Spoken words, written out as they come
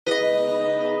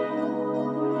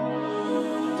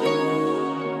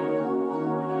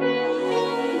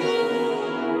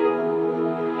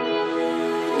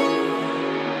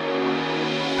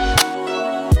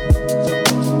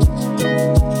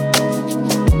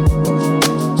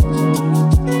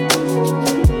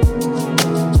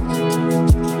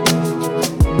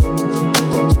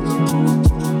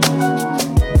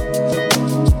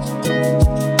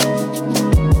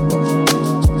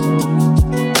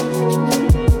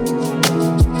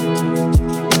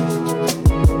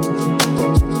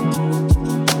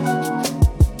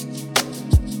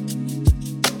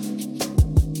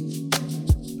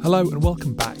Hello and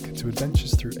welcome back to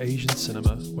Adventures Through Asian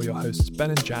Cinema, where your hosts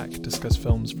Ben and Jack discuss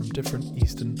films from different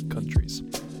Eastern countries.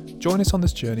 Join us on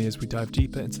this journey as we dive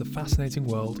deeper into the fascinating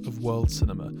world of world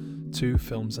cinema, 2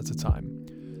 films at a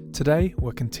time. Today,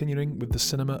 we're continuing with the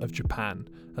cinema of Japan,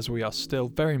 as we are still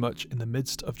very much in the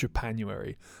midst of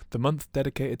Japanuary, the month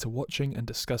dedicated to watching and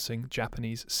discussing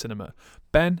Japanese cinema.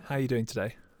 Ben, how are you doing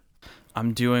today?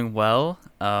 I'm doing well.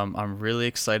 I'm really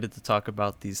excited to talk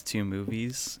about these 2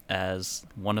 movies, as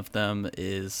one of them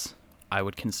is, I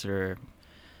would consider,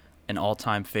 an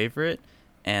all-time favorite,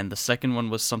 and the second one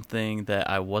was something that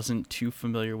I wasn't too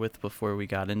familiar with before we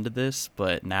got into this,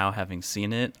 but now having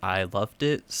seen it, I loved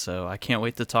it, so I can't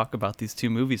wait to talk about these 2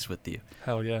 movies with you.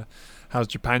 Hell yeah. How's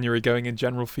Japanuary going in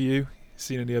general for you?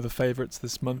 Seen any other favorites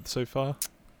this month so far?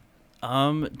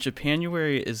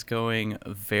 Japanuary is going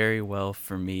very well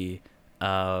for me.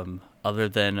 Other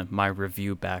than my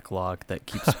review backlog that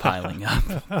keeps piling up.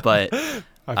 But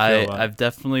I've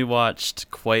definitely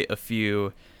watched quite a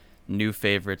few new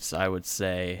favorites, I would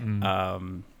say.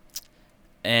 And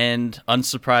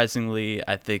unsurprisingly,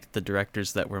 I think the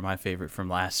directors that were my favorite from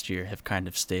last year have kind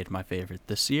of stayed my favorite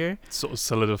this year. Sort of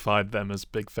solidified them as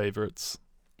big favorites.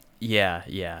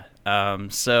 Yeah.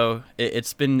 So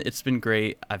it's been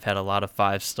great. I've had a lot of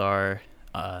 5-star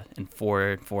and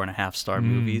 4.5-star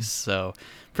movies, so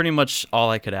pretty much all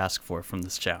I could ask for from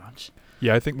this challenge.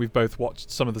 Yeah, I think we've both watched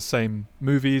some of the same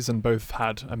movies and both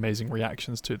had amazing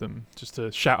reactions to them. Just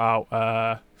to shout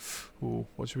out,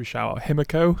 what should we shout out?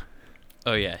 Himiko?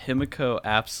 Oh yeah, Himiko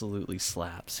absolutely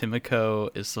slaps. Himiko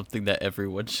is something that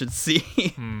everyone should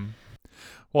see.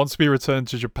 Once we return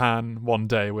to Japan one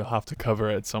day, we'll have to cover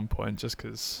it at some point, just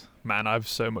because, man, I have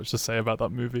so much to say about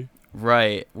that movie.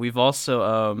 Right. We've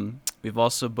also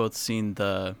both seen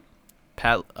the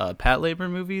Pat Labor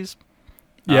movies.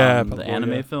 Yeah, the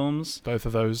anime films. Both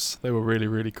of those, they were really,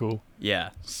 really cool. Yeah,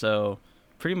 so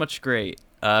pretty much great.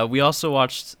 We also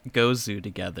watched Gozu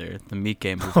together, the Mike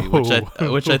movie,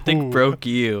 which I think broke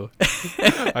you.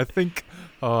 I think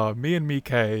me and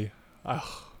Mike,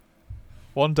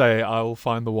 one day I will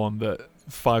find the one that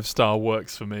 5-star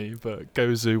works for me, but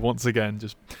Gozu, once again,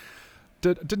 just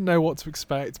didn't know what to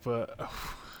expect, but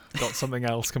got something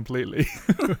else completely.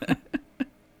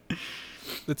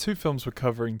 The 2 films we're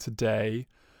covering today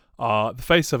are The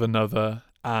Face of Another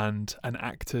and An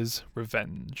Actor's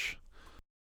Revenge.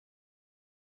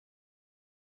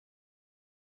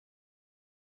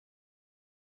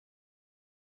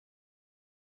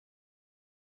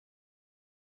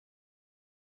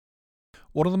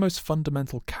 One of the most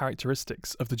fundamental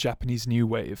characteristics of the Japanese New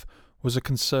Wave was a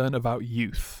concern about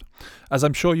youth. As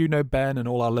I'm sure you know, Ben, and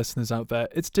all our listeners out there,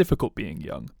 it's difficult being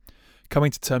young.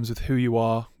 Coming to terms with who you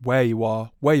are, where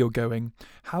you're going,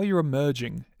 how you're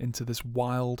emerging into this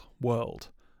wild world.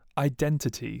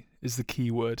 Identity is the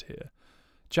key word here.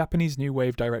 Japanese New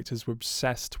Wave directors were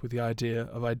obsessed with the idea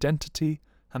of identity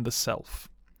and the self.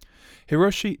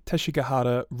 Hiroshi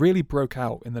Teshigahara really broke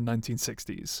out in the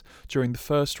 1960s during the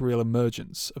first real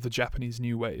emergence of the Japanese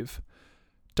New Wave.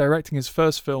 Directing his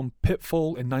first film,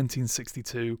 Pitfall, in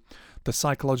 1962, the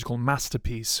psychological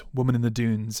masterpiece, Woman in the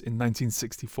Dunes, in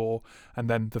 1964, and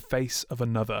then The Face of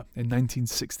Another in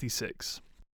 1966.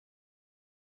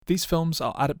 These films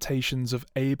are adaptations of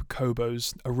Abe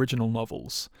Kobo's original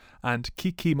novels, and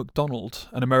Kiki MacDonald,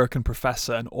 an American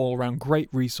professor and all-around great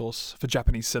resource for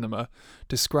Japanese cinema,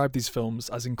 described these films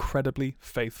as incredibly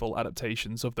faithful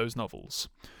adaptations of those novels.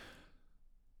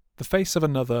 The Face of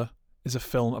Another is a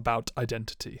film about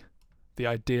identity, the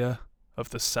idea of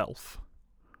the self.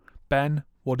 Ben,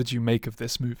 what did you make of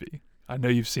this movie? I know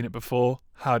you've seen it before.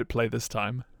 How did it play this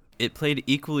time? It played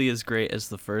equally as great as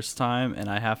the first time, and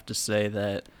I have to say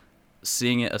that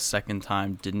seeing it a second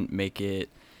time didn't make it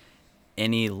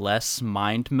any less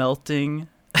mind-melting.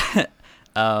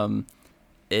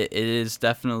 It is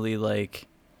definitely like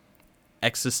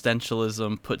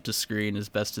existentialism put to screen as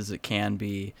best as it can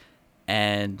be,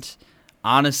 and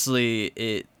honestly,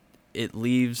 it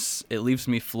leaves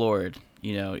me floored.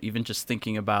 You know, even just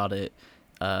thinking about it,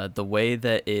 the way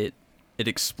that it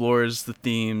explores the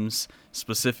themes,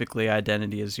 specifically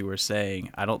identity, as you were saying.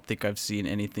 I don't think I've seen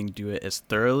anything do it as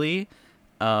thoroughly,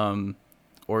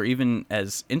 or even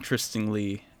as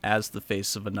interestingly as The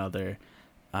Face of Another.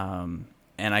 And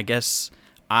I guess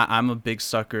I'm a big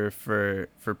sucker for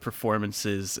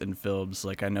performances in films.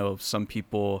 Like, I know some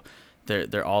people,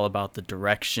 they're all about the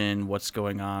direction, what's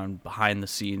going on behind the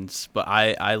scenes, but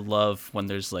I love when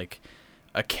there's like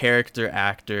a character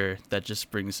actor that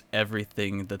just brings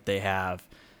everything that they have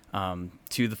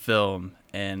to the film.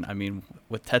 And I mean,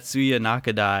 with Tetsuya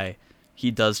Nakadai, he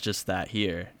does just that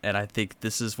here. And I think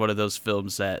this is one of those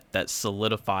films that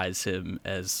solidifies him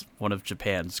as one of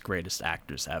Japan's greatest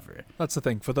actors ever. That's the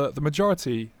thing. For the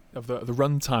majority of the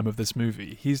runtime of this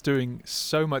movie, he's doing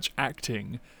so much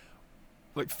acting,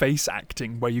 like face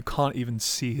acting, where you can't even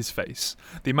see his face.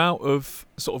 The amount of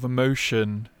sort of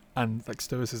emotion and like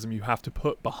stoicism you have to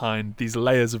put behind these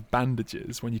layers of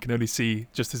bandages when you can only see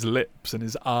just his lips and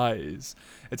his eyes,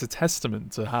 it's a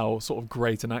testament to how sort of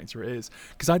great an actor it is.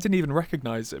 Because I didn't even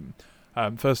recognize him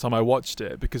first time I watched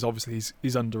it, because obviously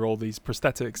he's under all these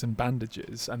prosthetics and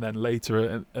bandages, and then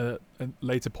later at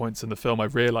later points in the film I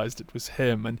realized it was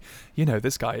him. And you know,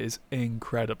 this guy is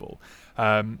incredible.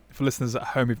 For listeners at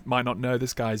home who might not know,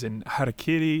 this guy's in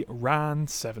Harakiri, Ran,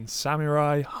 Seven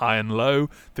Samurai, High and Low,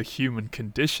 the Human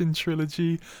Condition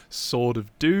trilogy, Sword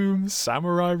of Doom,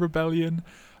 Samurai Rebellion.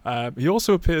 He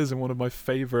also appears in one of my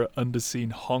favourite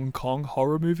underseen Hong Kong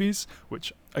horror movies,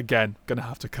 which, again, gonna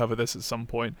have to cover this at some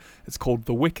point. It's called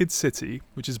The Wicked City,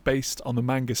 which is based on the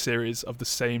manga series of the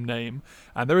same name.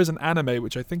 And there is an anime,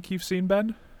 which I think you've seen,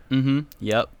 Ben? Mm-hmm,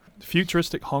 yep.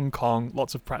 Futuristic Hong Kong,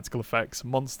 lots of practical effects,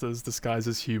 monsters disguised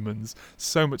as humans,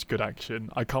 so much good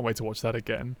action. I can't wait to watch that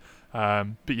again.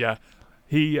 But yeah,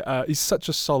 he's such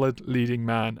a solid leading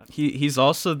man. He's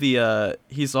also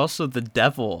the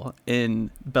devil in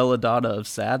Belladonna of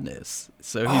Sadness.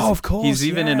 So of course, he's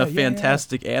even in a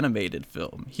fantastic animated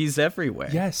film. He's everywhere.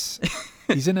 Yes,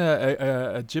 he's in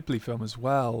a Ghibli film as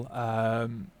well.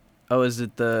 Oh, is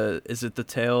it the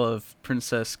Tale of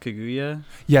Princess Kaguya?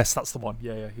 Yes, that's the one.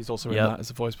 Yeah, he's also in that as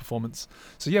a voice performance.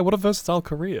 So yeah, what a versatile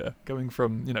career, going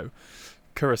from, you know,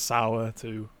 Kurosawa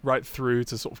to right through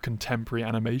to sort of contemporary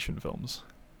animation films.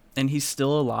 And he's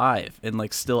still alive and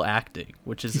like still acting,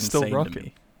 which is insane still to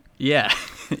me. Yeah.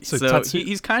 So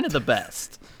he's kind of the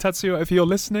best. Tetsuya, if you're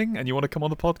listening and you want to come on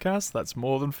the podcast, that's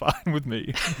more than fine with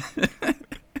me.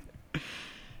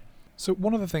 So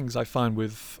one of the things I find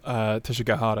with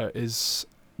Teshigahara is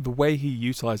the way he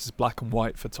utilizes black and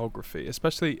white photography,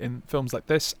 especially in films like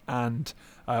this and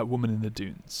Woman in the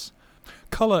Dunes.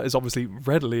 Colour is obviously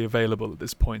readily available at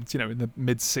this point. You know, in the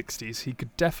mid-60s, he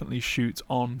could definitely shoot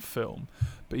on film,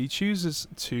 but he chooses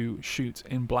to shoot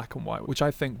in black and white, which I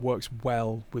think works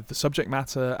well with the subject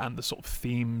matter and the sort of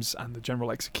themes and the general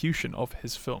execution of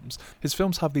his films. His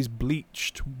films have these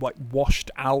bleached, like washed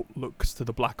out looks to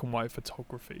the black and white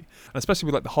photography, and especially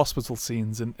with like the hospital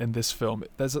scenes in this film,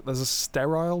 there's a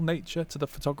sterile nature to the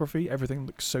photography. Everything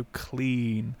looks so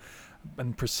clean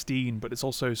and pristine, but it's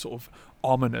also sort of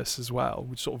ominous as well,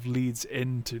 which sort of leads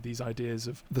into these ideas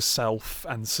of the self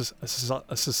and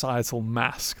a societal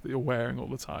mask that you're wearing all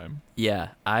the time. Yeah,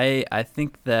 I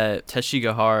think that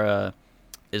Teshigahara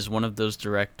is one of those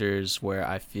directors where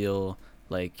I feel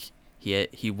like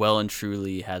he well and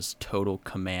truly has total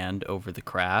command over the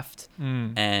craft.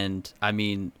 And I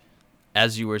mean,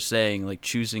 as you were saying, like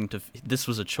this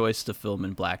was a choice to film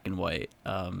in black and white.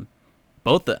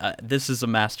 This is a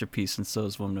masterpiece, and so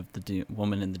is Woman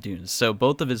in the Dunes. So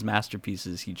both of his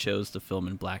masterpieces he chose to film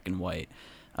in black and white.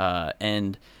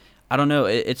 And I don't know,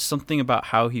 it's something about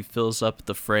how he fills up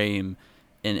the frame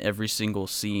in every single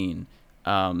scene.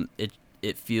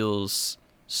 It feels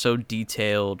so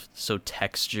detailed, so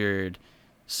textured,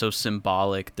 so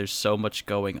symbolic. There's so much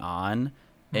going on.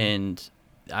 And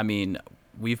I mean,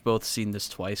 we've both seen this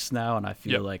twice now, and I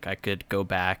feel like I could go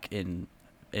back and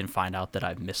find out that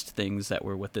I've missed things that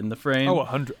were within the frame.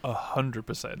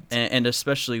 100%. And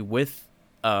especially with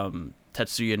Tetsuya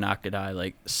Nakadai,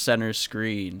 like center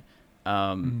screen,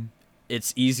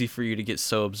 it's easy for you to get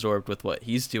so absorbed with what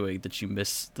he's doing that you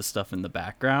miss the stuff in the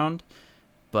background.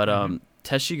 But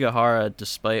Teshigahara,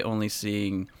 despite only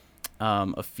seeing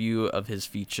a few of his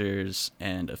features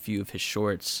and a few of his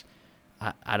shorts,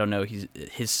 I don't know,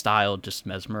 his style just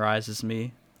mesmerizes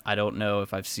me. I don't know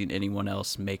if I've seen anyone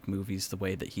else make movies the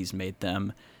way that he's made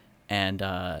them. And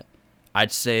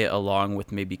I'd say, along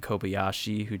with maybe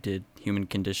Kobayashi, who did Human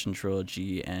Condition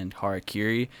trilogy, and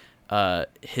Harakiri,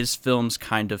 his films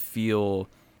kind of feel,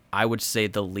 I would say,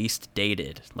 the least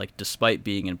dated. Like, despite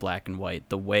being in black and white,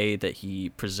 the way that he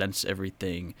presents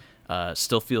everything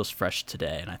still feels fresh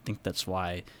today. And I think that's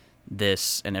why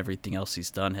this and everything else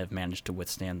he's done have managed to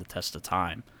withstand the test of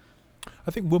time.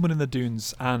 I think Woman in the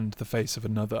Dunes and The Face of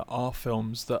Another are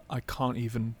films that I can't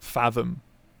even fathom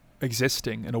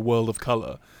existing in a world of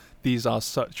colour. These are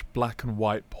such black and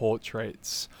white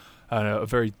portraits, a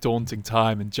very daunting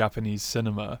time in Japanese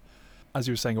cinema. As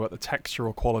you were saying about the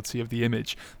textural quality of the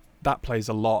image, that plays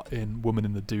a lot in Woman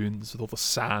in the Dunes, with all the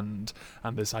sand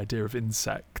and this idea of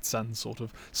insects and sort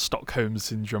of Stockholm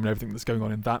syndrome and everything that's going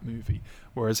on in that movie.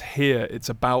 Whereas here, it's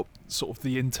about sort of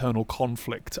the internal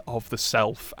conflict of the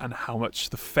self and how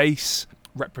much the face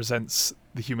represents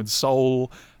the human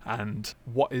soul and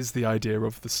what is the idea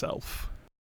of the self.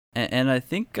 And I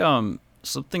think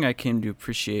something I came to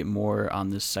appreciate more on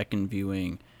this second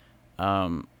viewing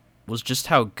was just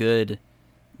how good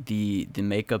the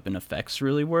makeup and effects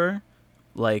really were.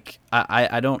 Like,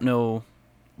 I don't know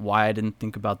why I didn't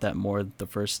think about that more the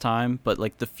first time, but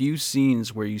like the few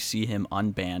scenes where you see him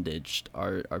unbandaged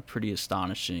are pretty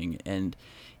astonishing. And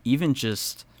even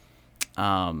just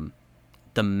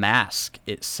the mask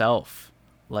itself,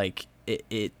 like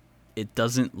it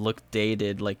doesn't look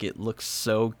dated, like it looks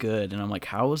so good. And I'm like,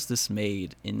 how was this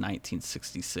made in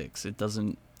 1966? It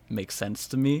doesn't make sense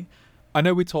to me. I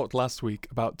know we talked last week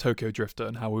about Tokyo Drifter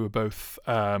and how we were both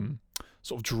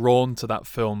sort of drawn to that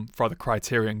film for the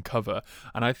Criterion cover,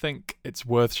 and I think it's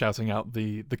worth shouting out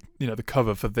the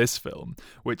cover for this film,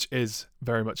 which is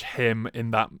very much him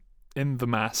in the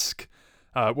mask,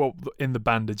 in the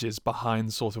bandages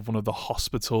behind sort of one of the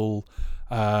hospital.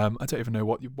 I don't even know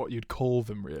what you'd call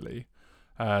them really.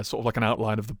 Sort of like an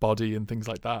outline of the body and things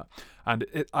like that. And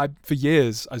for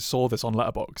years I saw this on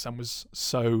Letterboxd and was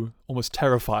so almost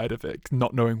terrified of it,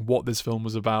 not knowing what this film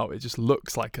was about. It just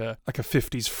looks like a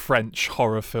 50s French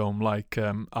horror film, like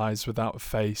Eyes Without a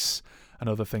Face and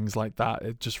other things like that.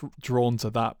 It just drawn to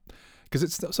that because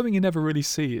it's something you never really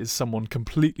see is someone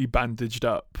completely bandaged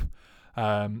up,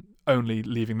 only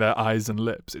leaving their eyes and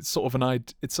lips. It's sort of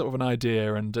an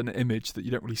idea and an image that you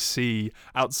don't really see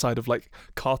outside of like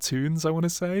cartoons, I want to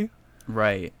say.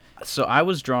 Right. So I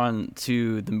was drawn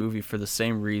to the movie for the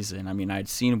same reason. I mean, I'd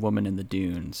seen Woman in the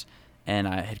Dunes, and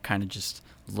I had kind of just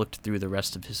looked through the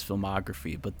rest of his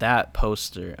filmography, but that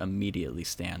poster immediately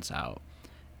stands out.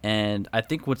 And I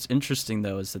think what's interesting,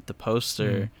 though, is that the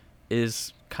poster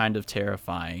is kind of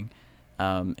terrifying.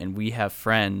 And we have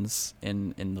friends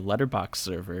in the Letterboxd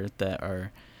server that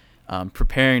are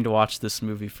preparing to watch this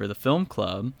movie for the film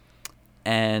club,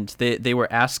 and they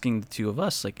were asking the two of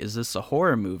us, like, is this a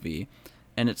horror movie?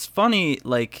 And it's funny,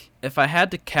 like, if I had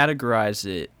to categorize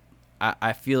it,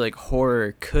 I feel like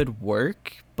horror could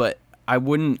work, but I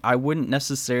wouldn't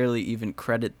necessarily even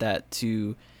credit that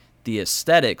to the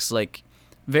aesthetics. Like,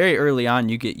 very early on,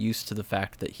 you get used to the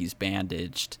fact that he's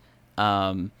bandaged.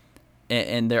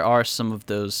 And there are some of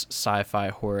those sci-fi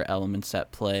horror elements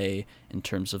at play in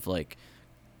terms of like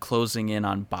closing in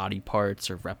on body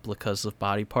parts or replicas of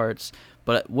body parts.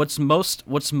 But what's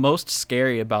most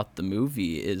scary about the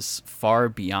movie is far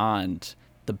beyond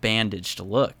the bandaged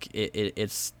look.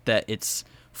 It's that it's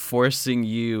forcing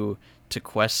you to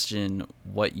question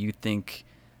what you think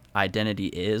identity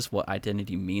is, what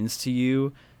identity means to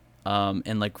you,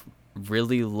 and like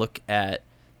really look at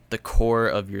the core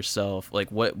of yourself.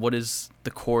 Like what is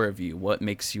the core of you? What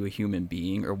makes you a human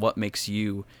being, or what makes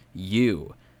you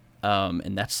you?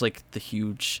 And that's like the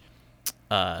huge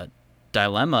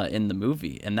dilemma in the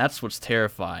movie, and that's what's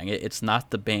terrifying. It's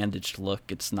not the bandaged look.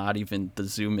 It's not even the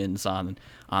zoom ins on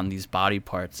these body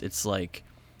parts. It's like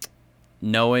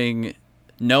knowing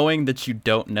that you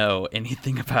don't know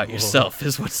anything about yourself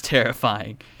is what's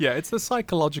terrifying. Yeah, it's the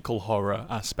psychological horror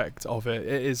aspect of it.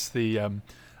 It is the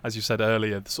as you said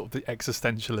earlier, the sort of the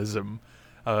existentialism.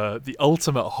 The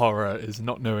ultimate horror is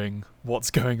not knowing what's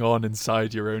going on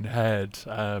inside your own head,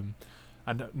 and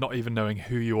not even knowing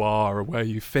who you are or where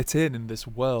you fit in this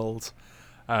world.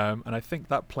 And I think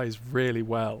that plays really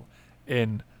well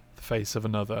in The Face of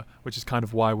Another, which is kind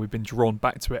of why we've been drawn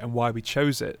back to it and why we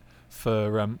chose it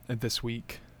for this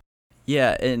week.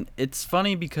 Yeah, and it's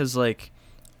funny because like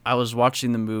I was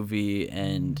watching the movie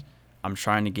and I'm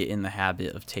trying to get in the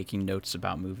habit of taking notes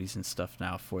about movies and stuff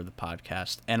now for the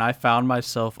podcast. And I found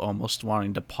myself almost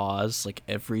wanting to pause like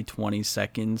every 20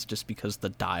 seconds just because the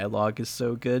dialogue is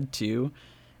so good too.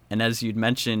 And as you'd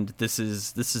mentioned, this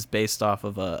is based off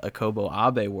of a Kobo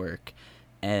Abe work,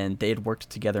 and they had worked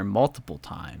together multiple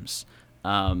times,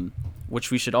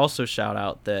 which we should also shout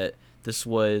out that this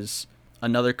was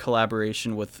another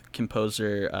collaboration with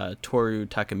composer Toru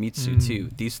Takemitsu too.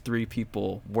 These three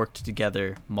people worked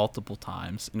together multiple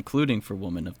times, including for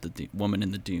Woman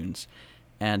in the Dunes,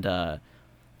 and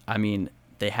I mean,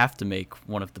 they have to make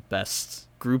one of the best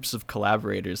groups of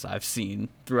collaborators I've seen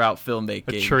throughout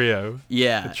filmmaking. A trio.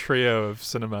 Yeah. A trio of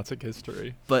cinematic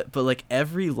history. But like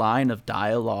every line of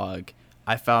dialogue,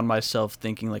 I found myself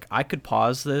thinking, like, I could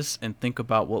pause this and think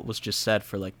about what was just said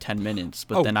for like 10 minutes,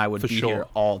 but then I would be here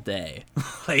all day.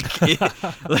 Like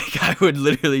I would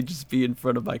literally just be in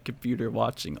front of my computer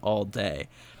watching all day.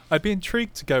 I'd be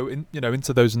intrigued to go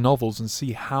into those novels and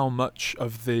see how much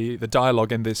of the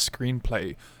dialogue in this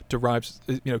screenplay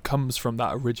comes from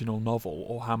that original novel,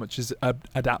 or how much is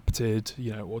adapted,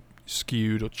 or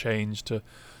skewed or changed to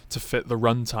fit the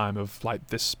runtime of like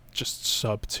this just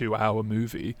sub 2 hour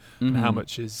movie, and how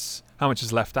much is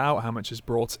left out, how much is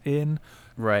brought in.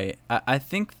 Right. I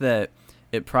think that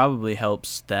it probably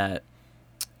helps that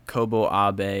Kobo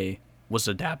Abe was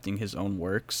adapting his own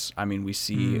works. I mean, we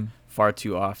see far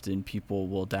too often people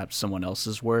will adapt someone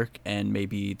else's work, and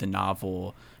maybe the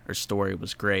novel or story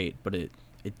was great, but it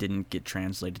didn't get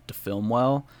translated to film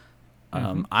well.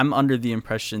 I'm under the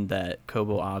impression that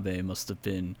Kobo Abe must have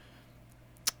been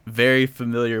very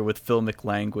familiar with filmic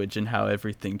language and how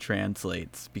everything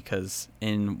translates, because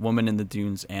in Woman in the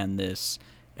Dunes and this,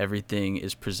 everything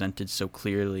is presented so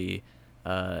clearly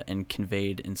and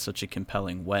conveyed in such a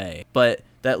compelling way. But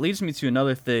that leads me to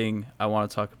another thing I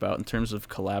want to talk about in terms of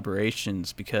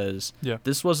collaborations, because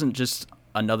this wasn't just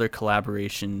another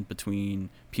collaboration between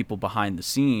people behind the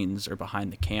scenes or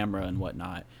behind the camera and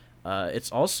whatnot.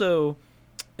 It also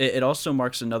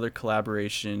marks another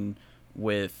collaboration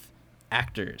with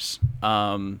actors,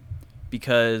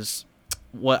 because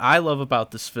what I love about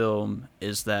this film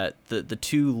is that the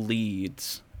two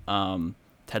leads, Tetsuya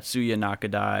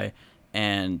Nakadai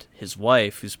and his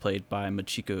wife, who's played by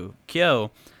Machiko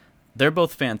Kyo, they're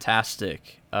both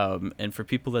fantastic. And for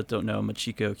people that don't know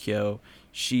Machiko Kyo,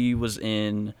 she was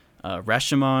in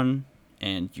Rashomon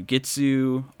and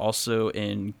Yugitsu, also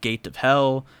in Gate of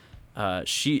Hell.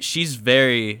 She's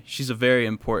a very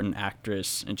important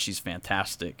actress, and she's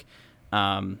fantastic.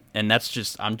 And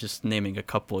I'm just naming a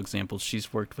couple examples.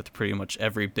 She's worked with pretty much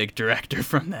every big director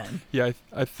from then. Yeah,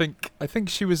 I think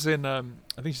she was in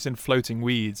she's in Floating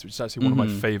Weeds, which is actually one of my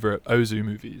favorite Ozu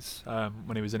movies.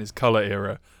 When he was in his color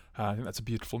era, I think that's a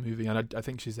beautiful movie, and I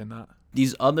think she's in that.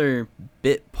 These other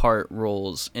bit part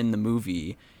roles in the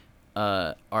movie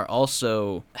are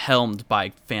also helmed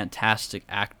by fantastic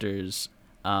actors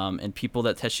and people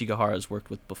that Teshigahara has worked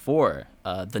with before.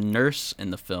 The nurse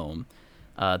in the film,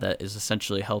 that is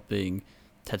essentially helping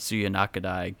Tetsuya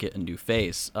Nakadai get a new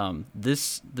face.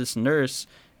 This nurse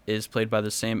is played by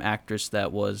the same actress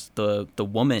that was the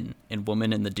woman in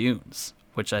Woman in the Dunes,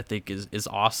 which I think is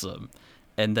awesome.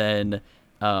 And then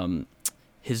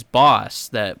his boss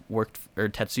that worked, or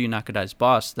Tetsuya Nakadai's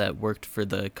boss that worked for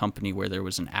the company where there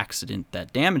was an accident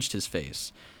that damaged his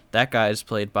face, that guy is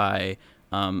played by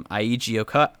Aiji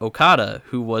Okada,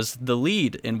 who was the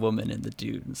lead in Woman in the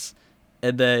Dunes.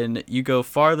 And then you go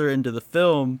farther into the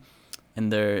film,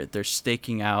 and they're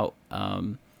staking out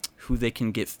who they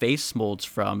can get face molds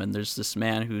from. And there's this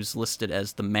man who's listed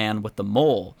as the man with the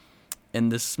mole.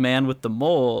 And this man with the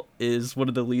mole is one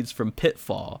of the leads from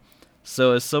Pitfall.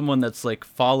 So as someone that's like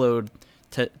followed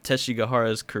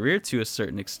Teshigahara's career to a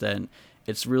certain extent,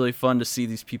 it's really fun to see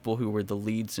these people who were the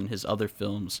leads in his other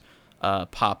films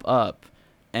pop up.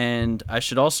 And I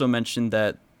should also mention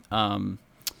that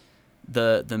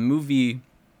the movie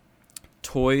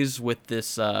toys with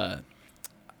this, I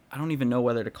don't even know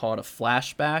whether to call it a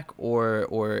flashback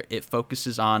or it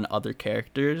focuses on other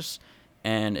characters,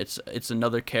 and it's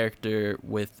another character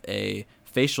with a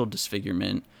facial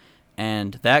disfigurement,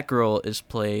 and that girl is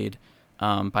played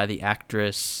by the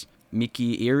actress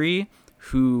Miki Iri,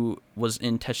 who was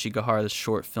in Teshigahara's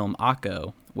short film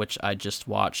Akko, which I just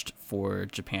watched for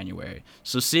Japanuary.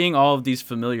 So seeing all of these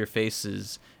familiar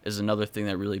faces is another thing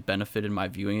that really benefited my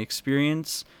viewing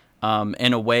experience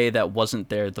in a way that wasn't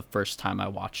there the first time I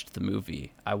watched the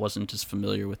movie. I wasn't as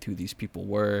familiar with who these people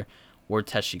were, or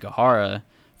Teshigahara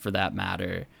for that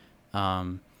matter.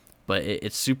 But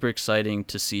it's super exciting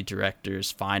to see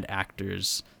directors find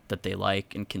actors that they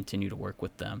like and continue to work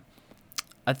with them.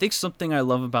 I think something I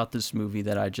love about this movie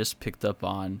that I just picked up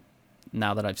on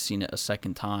now that I've seen it a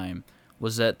second time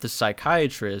was that the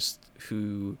psychiatrist,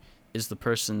 who is the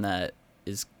person that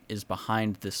is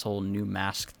behind this whole new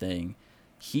mask thing,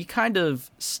 he kind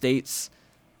of states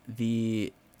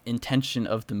the intention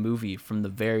of the movie from the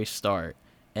very start.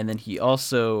 And then he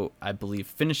also, I believe,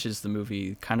 finishes the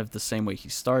movie kind of the same way he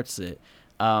starts it.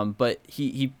 But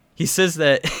he says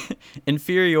that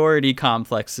inferiority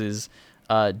complexes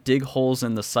dig holes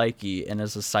in the psyche, and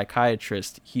as a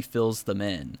psychiatrist, he fills them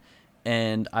in.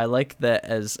 And I like that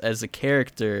as a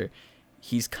character,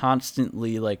 he's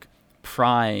constantly like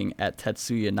prying at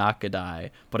Tetsuya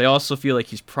Nakadai, but I also feel like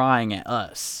he's prying at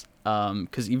us,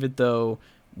 because even though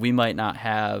we might not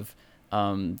have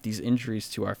these injuries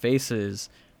to our faces,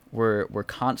 we're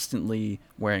constantly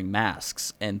wearing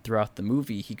masks. And throughout the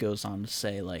movie, he goes on to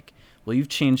say like, well, you've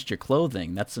changed your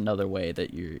clothing. That's another way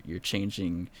that you're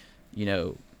changing,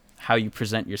 how you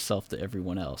present yourself to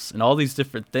everyone else and all these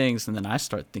different things. And then I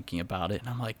start thinking about it and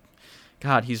I'm like,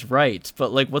 God, he's right.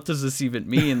 But like, what does this even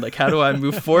mean? Like, how do I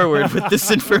move forward with this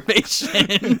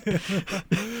information?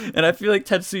 And I feel like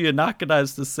Tetsuya Nakada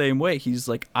is the same way. He's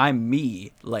like, I'm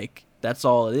me. Like, that's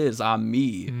all it is. I'm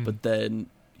me. But then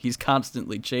he's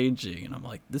constantly changing. And I'm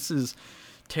like, this is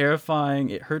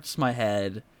terrifying. It hurts my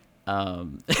head.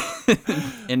 And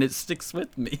it sticks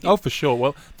with me. Oh, for sure.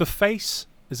 Well, the face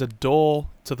is a door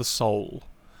to the soul.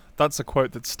 That's a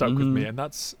quote that stuck with me. And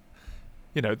that's,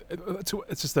 you know,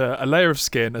 it's just a layer of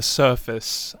skin, a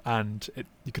surface, and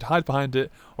you could hide behind it,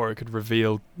 or it could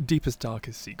reveal deepest,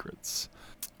 darkest secrets.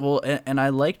 Well, and I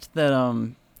liked that.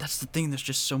 That's the thing. There's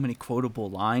just so many quotable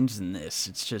lines in this.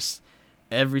 It's just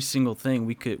every single thing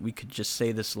we could just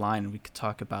say this line and we could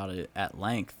talk about it at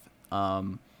length.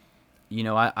 You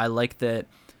know, I like that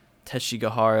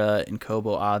Teshigahara and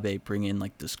Kobo Abe bring in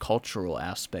like this cultural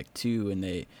aspect too, and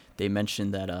they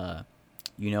mention that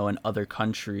you know, in other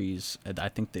countries, I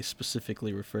think they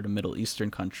specifically refer to Middle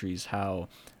Eastern countries, how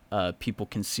people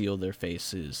conceal their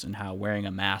faces and how wearing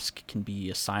a mask can be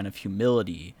a sign of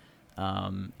humility.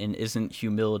 And isn't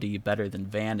humility better than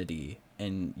vanity?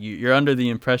 And you're under the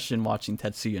impression watching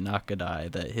Tetsuya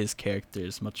Nakadai that his character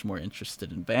is much more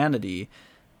interested in vanity,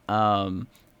 at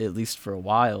least for a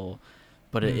while.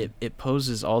 But it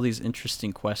poses all these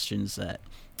interesting questions that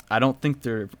I don't think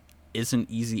there is an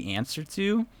easy answer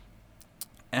to.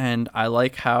 And I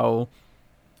like how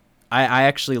I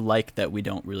actually like that we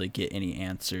don't really get any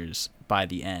answers by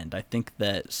the end. I think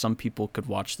that some people could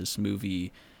watch this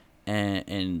movie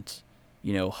and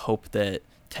you know, hope that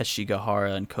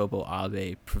Teshigahara and Kobo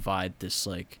Abe provide this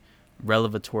like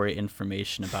revelatory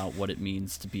information about what it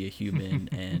means to be a human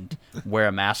and wear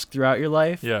a mask throughout your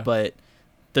life. Yeah. But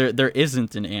there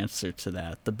isn't an answer to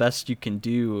that. The best you can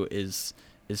do is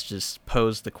just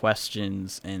pose the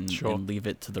questions and leave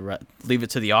it to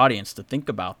the audience to think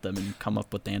about them and come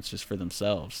up with answers for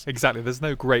themselves. Exactly. There's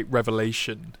no great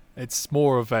revelation. It's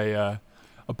more of a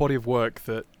body of work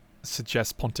that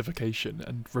suggests pontification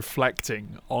and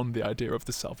reflecting on the idea of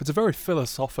the self. It's a very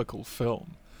philosophical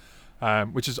film,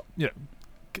 which is, you know,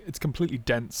 it's completely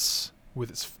dense with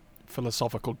its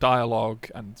philosophical dialogue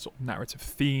and sort of narrative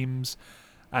themes.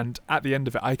 And at the end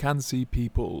of it, I can see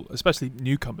people, especially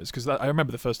newcomers, because I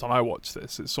remember the first time I watched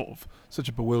this, it's sort of such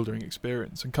a bewildering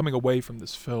experience. And coming away from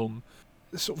this film,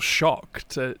 sort of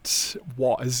shocked at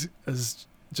what has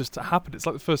just happened. It's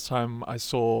like the first time I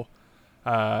saw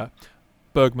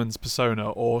Bergman's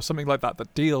Persona or something like that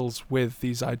deals with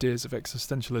these ideas of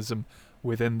existentialism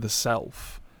within the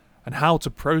self and how to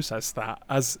process that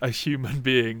as a human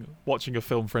being watching a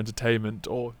film for entertainment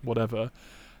or whatever.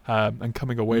 And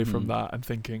coming away from that and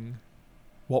thinking,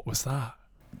 what was that?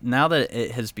 Now that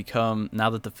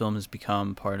the film has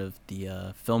become part of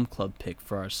the film club pick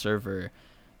for our server,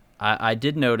 I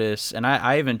did notice, and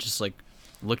I even just like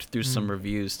looked through some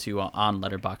reviews too on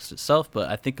Letterboxd itself, but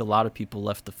I think a lot of people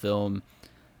left the film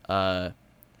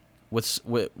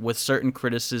with certain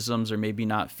criticisms or maybe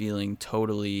not feeling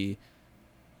totally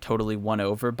won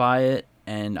over by it.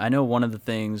 And I know one of the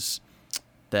things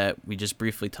that we just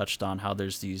briefly touched on, how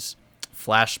there's these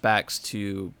flashbacks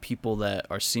to people that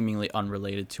are seemingly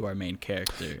unrelated to our main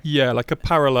character. Yeah, like a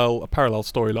parallel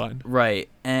storyline. Right.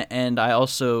 And I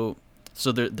also,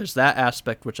 so there's that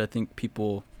aspect which I think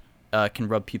people can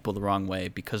rub people the wrong way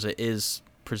because it is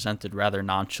presented rather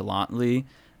nonchalantly.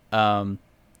 And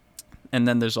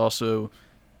then there's also,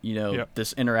 you know,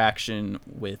 this interaction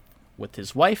with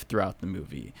his wife throughout the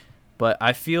movie. But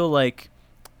I feel like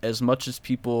as much as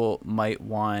people might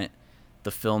want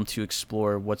the film to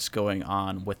explore what's going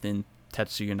on within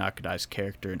Tetsuya Nakadai's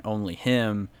character and only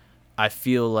him, I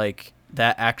feel like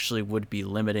that actually would be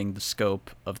limiting the scope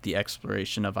of the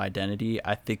exploration of identity.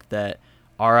 I think that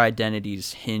our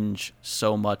identities hinge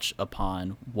so much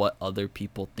upon what other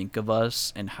people think of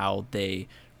us and how they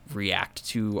react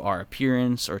to our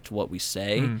appearance or to what we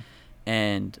say.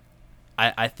 And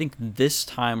I think this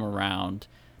time around,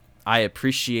 I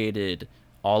appreciated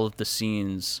all of the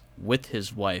scenes with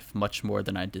his wife much more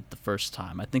than I did the first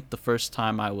time. I think the first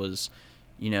time I was,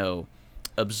 you know,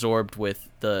 absorbed with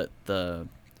the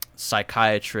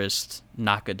psychiatrist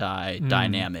Nakadai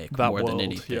dynamic more than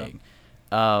anything.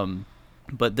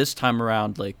 But this time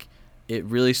around, like, it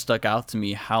really stuck out to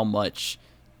me how much,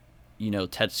 you know,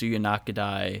 Tetsuya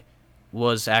Nakadai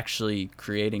was actually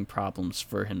creating problems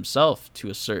for himself to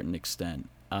a certain extent.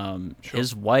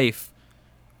 His wife,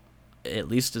 at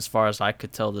least as far as I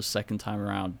could tell the second time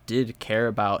around, did care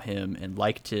about him and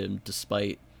liked him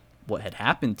despite what had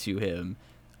happened to him.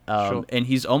 And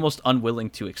he's almost unwilling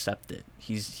to accept it.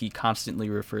 He constantly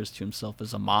refers to himself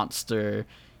as a monster.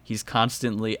 he's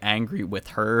constantly angry with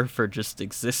her for just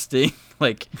existing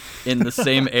like in the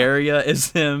same area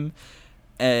as him.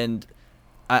 And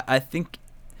I think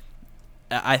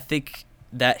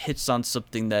that hits on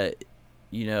something that,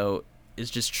 you know, is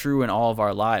just true in all of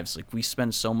our lives. Like, we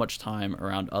spend so much time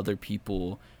around other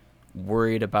people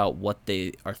worried about what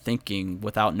they are thinking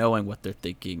without knowing what they're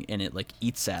thinking, and it like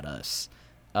eats at us.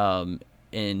 And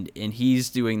he's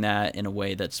doing that in a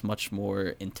way that's much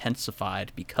more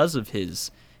intensified because of his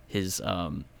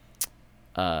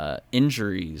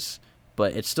injuries,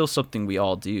 but it's still something we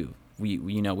all do. We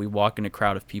you know, we walk in a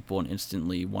crowd of people and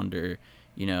instantly wonder,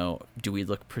 you know, do we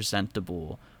look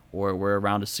presentable? Or we're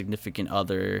around a significant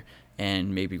other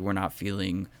and maybe we're not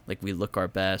feeling like we look our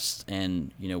best,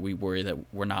 and, you know, we worry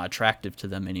that we're not attractive to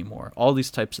them anymore. All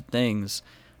these types of things.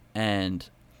 And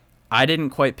I didn't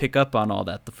quite pick up on all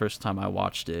that the first time I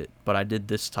watched it, but I did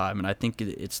this time, and I think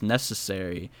it's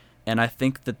necessary. And I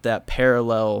think that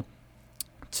parallel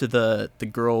to the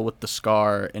girl with the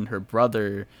scar and her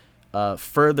brother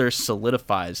further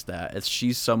solidifies that, as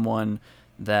she's someone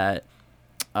that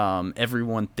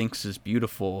everyone thinks is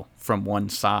beautiful from one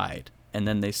side, and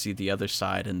then they see the other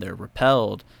side and they're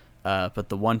repelled. But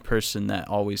the one person that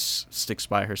always sticks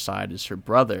by her side is her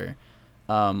brother,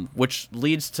 which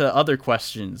leads to other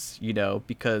questions, you know,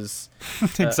 because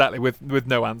exactly, with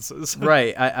no answers.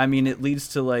 Right. I mean, it leads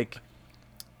to like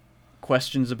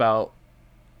questions about,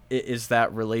 is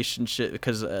that relationship,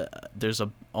 because there's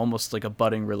almost like a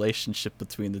budding relationship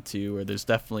between the two, or there's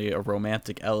definitely a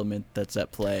romantic element that's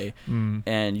at play.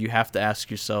 And you have to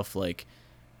ask yourself, like,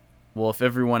 well, if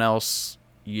everyone else,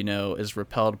 you know, is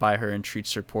repelled by her and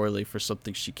treats her poorly for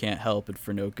something she can't help and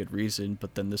for no good reason,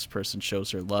 but then this person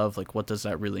shows her love, like, what does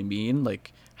that really mean?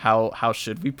 Like, how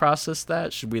should we process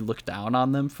that? Should we look down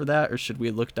on them for that, or should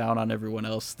we look down on everyone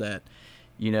else that,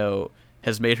 you know,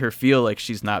 has made her feel like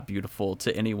she's not beautiful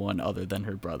to anyone other than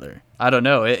her brother? I don't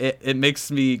know. It makes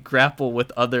me grapple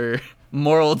with other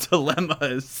moral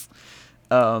dilemmas,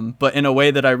 but in a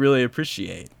way that I really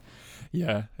appreciate.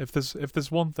 Yeah, if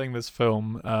there's one thing this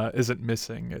film isn't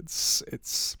missing, it's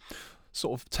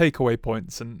sort of takeaway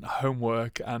points and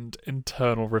homework and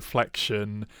internal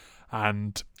reflection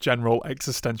and general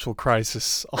existential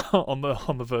crisis on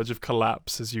the verge of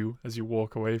collapse as you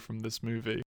walk away from this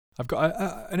movie. I've got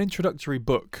an introductory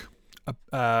book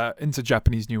into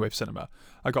Japanese New Wave cinema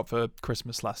I got for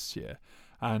Christmas last year,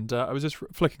 and I was just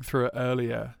flicking through it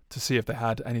earlier to see if they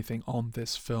had anything on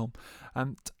this film,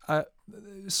 and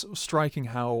it's sort of striking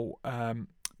how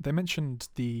they mentioned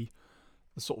the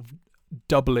sort of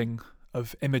doubling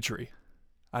of imagery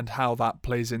and how that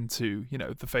plays into, you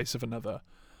know, The Face of Another,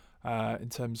 in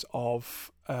terms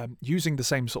of using the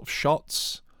same sort of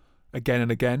shots again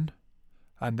and again,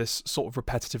 and this sort of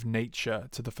repetitive nature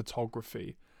to the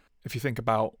photography. If you think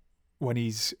about when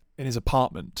he's in his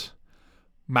apartment,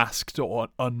 masked or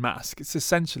unmasked, it's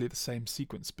essentially the same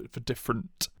sequence, but for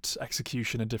different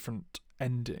execution and different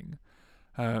ending,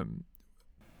 to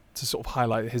sort of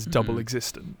highlight his double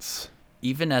existence.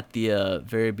 Even at the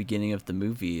very beginning of the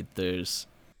movie, there's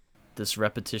this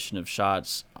repetition of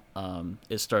shots.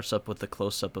 It starts up with a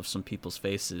close-up of some people's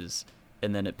faces,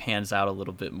 and then it pans out a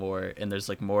little bit more, and there's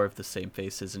like more of the same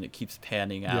faces, and it keeps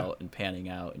panning out and panning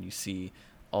out, and you see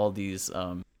all these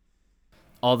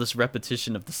all this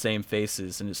repetition of the same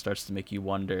faces, and it starts to make you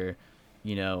wonder,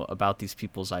 you know, about these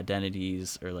people's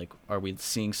identities, or like, are we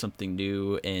seeing something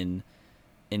new in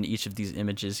each of these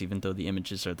images, even though the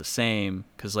images are the same?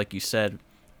 Because like you said,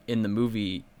 in the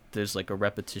movie, there's like a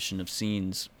repetition of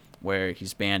scenes where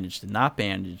he's bandaged and not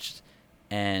bandaged,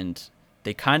 and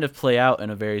they kind of play out in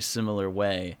a very similar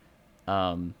way,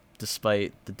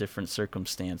 despite the different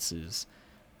circumstances.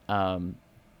 And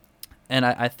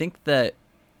I think that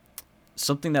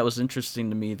something that was interesting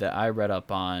to me that I read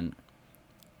up on,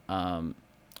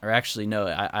 or actually no,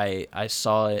 I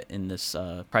saw it in this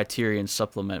Criterion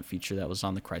supplement feature that was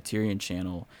on the Criterion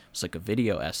channel. It was like a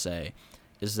video essay,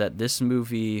 is that this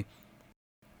movie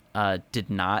did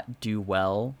not do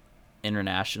well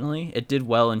internationally. It did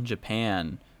well in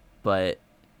Japan, but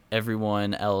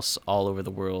everyone else all over the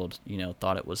world, you know,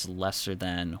 thought it was lesser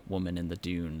than Woman in the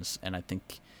Dunes. And I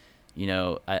think, you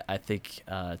know, I think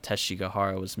Teshi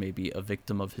Gahara was maybe a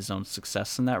victim of his own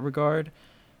success in that regard.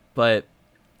 But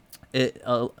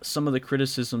some of the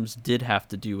criticisms did have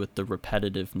to do with the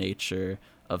repetitive nature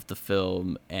of the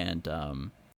film,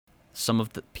 and some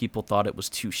of the people thought it was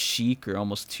too chic or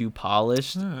almost too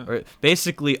polished, or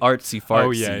basically artsy fartsy.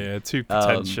 Oh yeah, too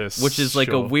pretentious. Which is like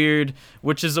a weird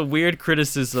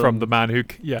criticism from the man who,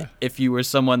 If you were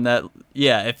someone that,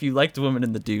 if you liked Woman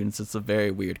in the Dunes, it's a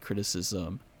very weird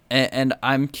criticism. And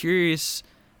I'm curious.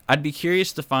 I'd be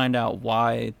curious to find out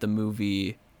why the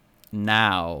movie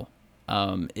now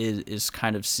is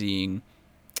kind of seeing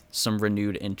some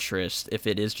renewed interest. If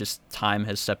it is just time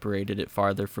has separated it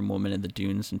farther from Woman in the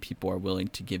Dunes and people are willing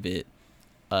to give it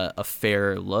a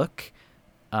fairer look.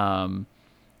 But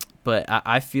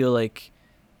I feel like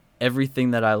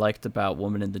everything that I liked about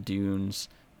Woman in the Dunes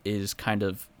is kind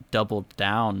of doubled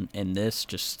down in this,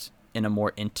 just in a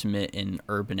more intimate and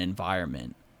urban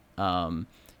environment.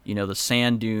 The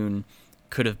sand dune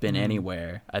could have been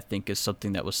anywhere, I think, is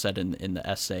something that was said in the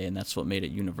essay, and that's what made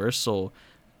it universal.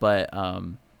 But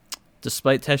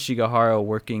despite Teshigahara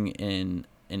working in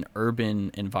an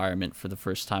urban environment for the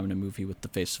first time in a movie with The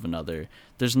Face of Another,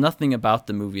 there's nothing about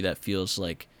the movie that feels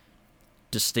like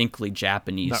distinctly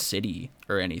Japanese city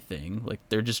or anything. Like,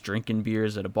 they're just drinking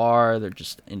beers at a bar, they're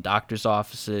just in doctors'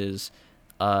 offices.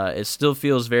 It still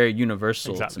feels very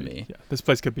universal to me. Yeah. This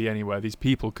place could be anywhere. These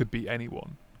people could be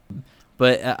anyone.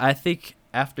 But I think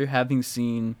after having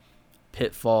seen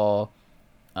Pitfall,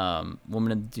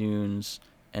 Woman in the Dunes,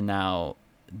 and now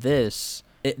this,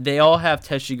 they all have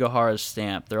Teshigahara's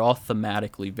stamp. They're all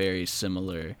thematically very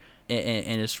similar.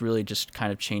 And it's really just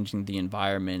kind of changing the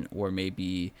environment, or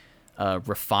maybe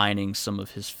refining some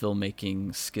of his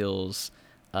filmmaking skills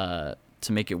to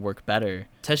make it work better.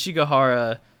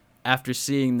 Teshigahara, after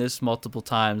seeing this multiple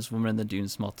times, Woman in the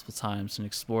Dunes multiple times, and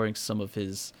exploring some of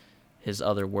his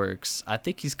other works, I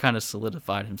think he's kind of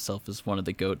solidified himself as one of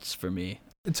the GOATs for me.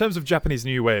 In terms of Japanese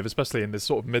New Wave, especially in this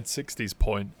sort of mid-60s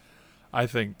point, I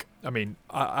think,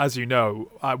 as you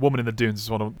know, Woman in the Dunes is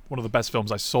one of the best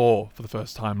films I saw for the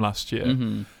first time last year.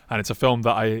 Mm-hmm. And it's a film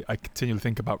that I continually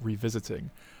think about revisiting.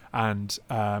 And,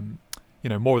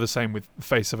 more of the same with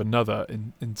Face of Another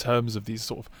in terms of these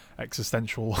sort of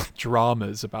existential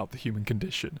dramas about the human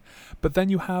condition. But then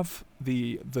you have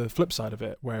the flip side of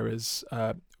it, where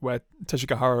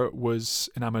Teshigahara was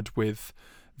enamored with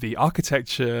the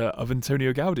architecture of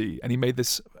Antonio Gaudi, and he made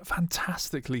this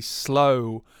fantastically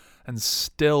slow and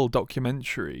still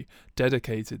documentary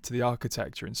dedicated to the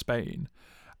architecture in Spain.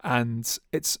 And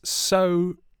it's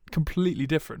so completely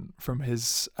different from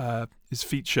his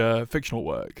feature fictional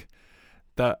work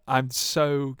that I'm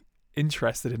so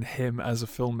interested in him as a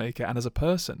filmmaker and as a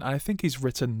person. And I think he's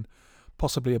written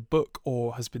possibly a book,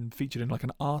 or has been featured in like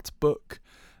an art book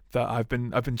that I've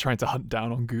been trying to hunt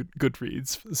down on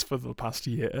Goodreads for the past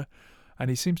year. And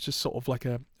he seems just sort of like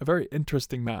a very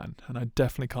interesting man, and I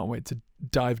definitely can't wait to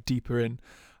dive deeper in.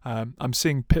 I'm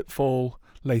seeing Pitfall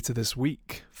later this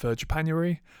week for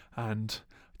Japanuary, and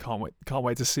can't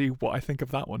wait to see what I think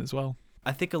of that one as well.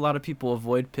 I think a lot of people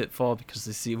avoid Pitfall because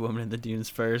they see Woman in the Dunes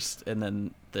first, and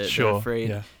then they're afraid.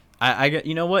 Yeah. I get,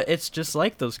 you know what? It's just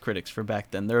like those critics from back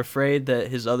then. They're afraid that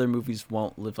his other movies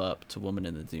won't live up to Woman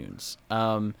in the Dunes.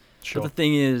 But the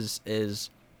thing is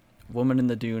Woman in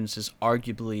the Dunes is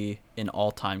arguably an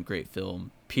all-time great film,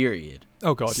 period.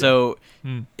 Oh, God, so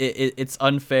it's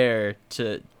unfair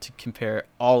to compare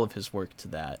all of his work to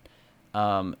that.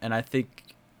 And I think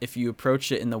if you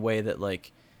approach it in the way that,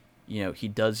 like, he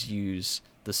does use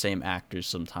the same actors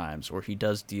sometimes, or he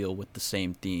does deal with the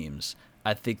same themes,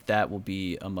 I think that will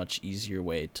be a much easier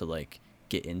way to, like,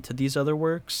 get into these other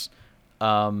works.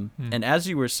 And as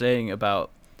you were saying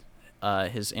about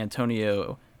his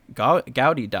Antonio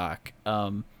Gaudi doc,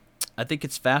 I think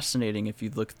it's fascinating if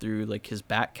you look through, like, his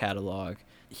back catalog.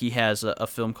 He has a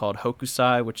film called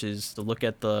Hokusai, which is to look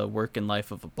at the work and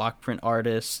life of a block print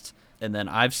artist. And then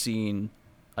I've seen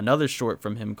another short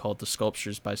from him called The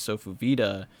Sculptures by Sofu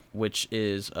Vida, which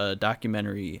is a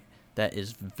documentary that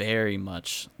is very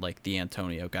much like the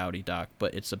Antonio Gaudi doc,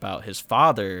 but it's about his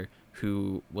father,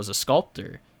 who was a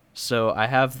sculptor. So I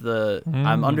have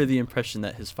I'm under the impression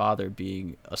that his father,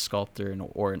 being a sculptor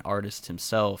or an artist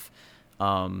himself,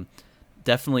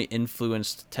 definitely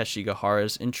influenced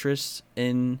Teshigahara's interest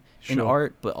in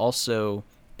art, but also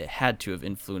it had to have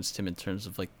influenced him in terms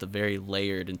of, like, the very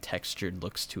layered and textured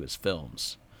looks to his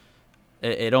films.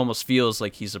 It almost feels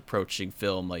like he's approaching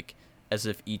film like as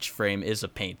if each frame is a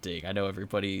painting. I know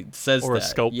everybody says or that. Or a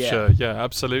sculpture. Yeah,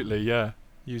 absolutely, yeah.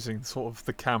 Using sort of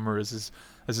the camera as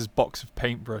his box of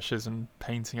paintbrushes and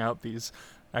painting out these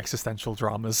existential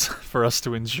dramas for us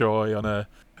to enjoy on a...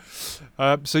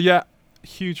 So yeah,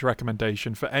 huge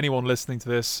recommendation for anyone listening to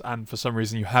this, and for some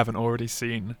reason you haven't already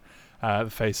seen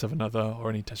The Face of Another or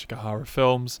any Teshigahara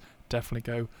films,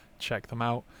 definitely go check them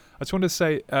out. I just wanted to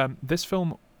say, this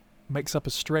film makes up a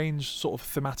strange sort of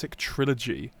thematic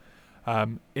trilogy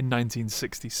in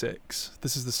 1966.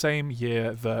 This is the same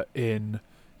year that in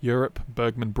Europe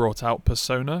Bergman brought out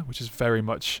Persona, which is very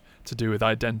much to do with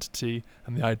identity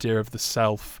and the idea of the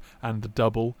self and the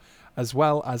double, as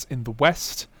well as in the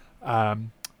West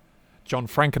John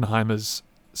Frankenheimer's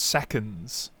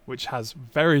Seconds, which has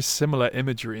very similar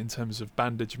imagery in terms of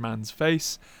Bandage Man's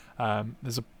face.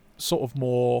 There's a sort of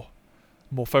more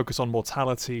focus on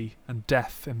mortality and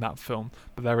death in that film,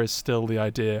 but there is still the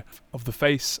idea of the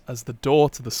face as the door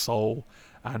to the soul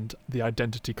and the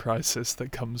identity crisis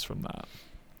that comes from that.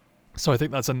 So I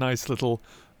think that's a nice little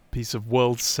piece of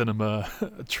world cinema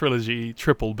trilogy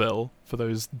triple bill for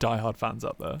those diehard fans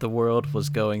out there. The world was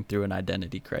going through an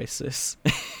identity crisis.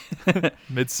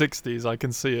 Mid-60s, I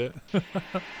can see it. も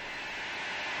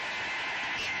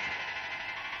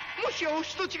しやお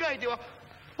人違いでは、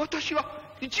私は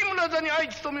市村座に相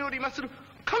勤めおりまする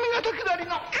上方下り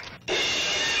の。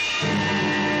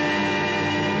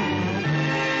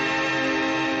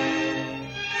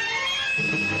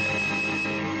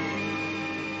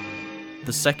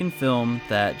The second film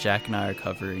that Jack and I are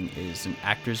covering is An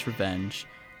Actor's Revenge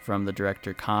from the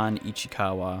director Kan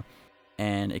Ichikawa,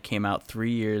 and it came out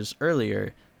 3 years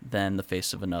earlier than The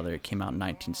Face of Another. It came out in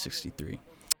 1963.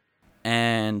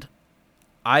 And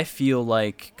I feel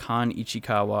like Kan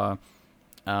Ichikawa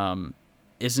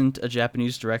isn't a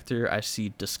Japanese director I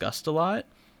see discussed a lot,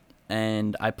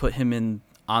 and I put him in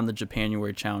on the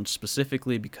Japanuary Challenge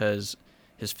specifically because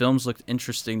his films looked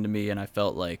interesting to me, and I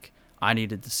felt like I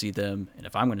needed to see them, and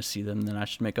if I'm going to see them, then I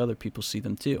should make other people see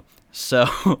them too.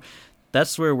 So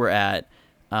that's where we're at.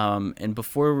 And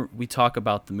before we talk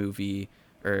about the movie,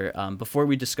 or before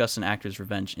we discuss An Actor's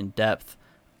Revenge in depth,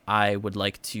 I would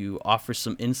like to offer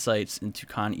some insights into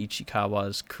Kan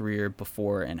Ichikawa's career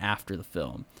before and after the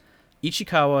film.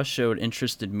 Ichikawa showed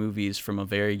interest in movies from a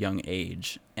very young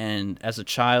age, and as a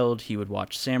child, he would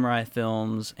watch samurai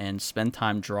films and spend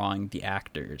time drawing the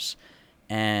actors.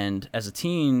 And as a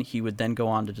teen, he would then go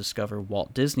on to discover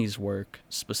Walt Disney's work,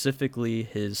 specifically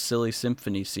his Silly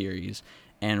Symphony series,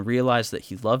 and realize that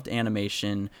he loved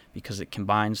animation because it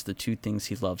combines the two things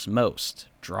he loves most,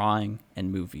 drawing and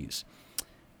movies.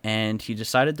 And he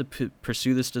decided to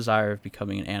pursue this desire of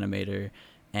becoming an animator,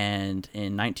 and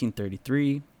in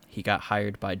 1933, he got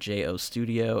hired by J.O.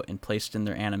 Studio and placed in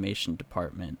their animation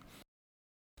department.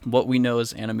 What we know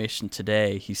as animation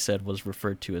today, he said, was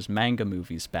referred to as manga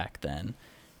movies back then.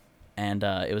 And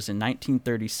it was in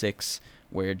 1936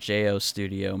 where J.O.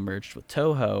 Studio merged with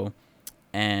Toho,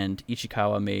 and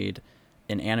Ichikawa made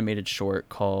an animated short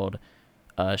called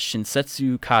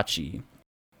Shinsetsu Kachi.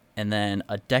 And then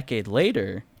a decade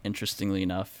later, interestingly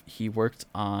enough, he worked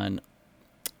on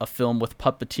a film with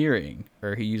puppeteering,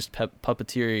 or he used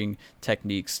puppeteering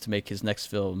techniques to make his next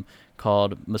film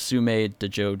called Musume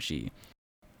Dajoji.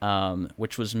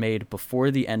 Which was made before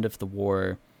the end of the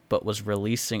war, but was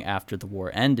releasing after the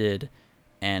war ended.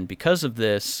 And because of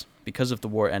this, because of the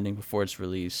war ending before its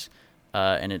release,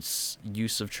 and its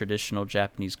use of traditional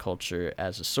Japanese culture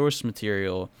as a source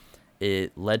material,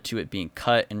 it led to it being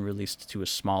cut and released to a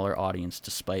smaller audience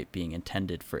despite being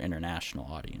intended for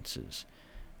international audiences.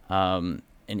 And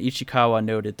Ichikawa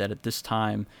noted that at this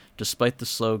time, despite the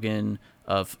slogan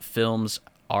of films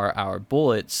are our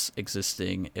bullets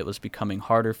existing, it was becoming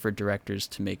harder for directors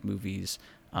to make movies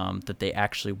that they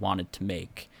actually wanted to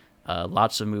make.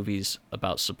 Lots of movies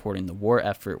about supporting the war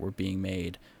effort were being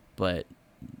made, but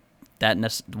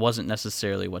that wasn't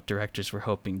necessarily what directors were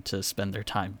hoping to spend their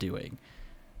time doing.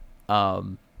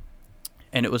 And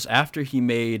it was after he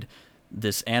made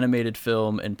this animated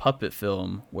film and puppet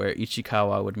film where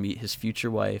Ichikawa would meet his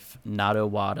future wife, Nado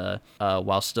Wada,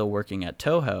 while still working at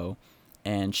Toho,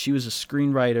 and she was a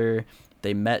screenwriter.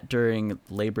 They met during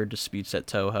labor disputes at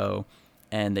Toho,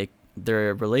 and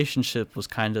their relationship was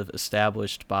kind of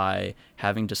established by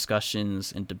having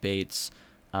discussions and debates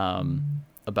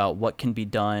about what can be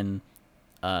done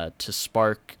to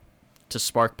spark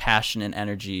passion and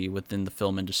energy within the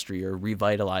film industry, or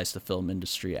revitalize the film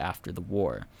industry after the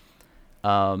war.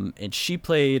 And she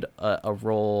played a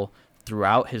role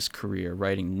throughout his career,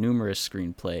 writing numerous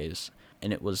screenplays.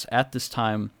 And it was at this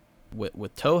time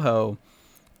with Toho,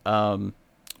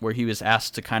 where he was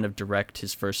asked to kind of direct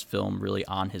his first film really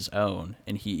on his own,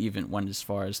 and he even went as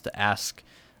far as to ask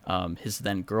his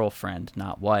then girlfriend,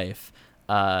 not wife,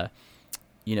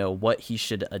 what he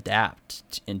should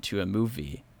adapt into a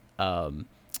movie,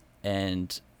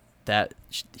 and that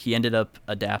he ended up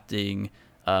adapting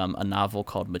a novel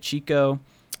called Machiko,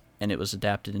 and it was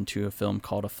adapted into a film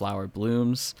called A Flower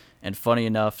Blooms. And funny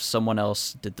enough, someone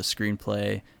else did the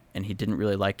screenplay, and he didn't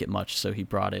really like it much, so he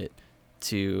brought it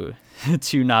to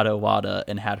Nado Wada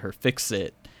and had her fix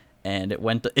it, and it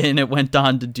went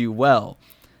on to do well.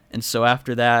 And so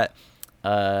after that,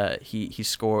 he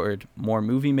scored more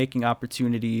movie making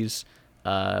opportunities,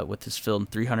 with his film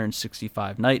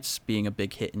 365 Nights being a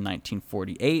big hit in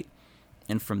 1948,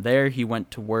 And from there, he went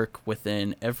to work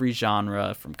within every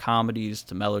genre, from comedies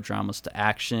to melodramas to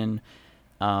action.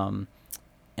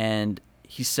 And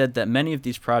he said that many of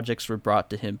these projects were brought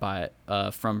to him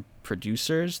from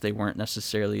producers. They weren't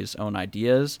necessarily his own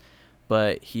ideas,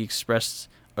 but he expressed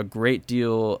a great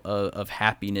deal of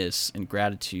happiness and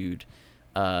gratitude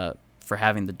for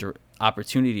having the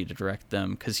opportunity to direct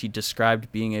them, because he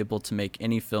described being able to make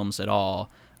any films at all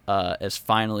as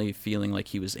finally feeling like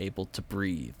he was able to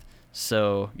breathe.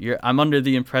 So I'm under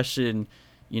the impression,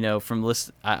 from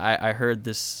I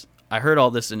heard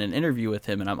all this in an interview with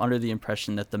him, and I'm under the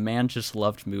impression that the man just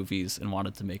loved movies and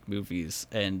wanted to make movies,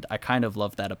 and I kind of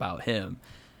love that about him.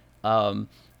 And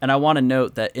I want to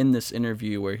note that in this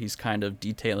interview where he's kind of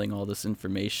detailing all this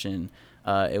information,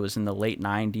 it was in the late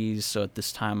 90s, so at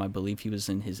this time I believe he was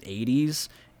in his 80s,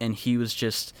 and he was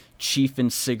just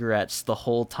chiefing cigarettes the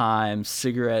whole time,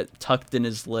 cigarette tucked in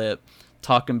his lip,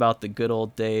 talking about the good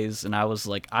old days. And I was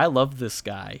like, I love this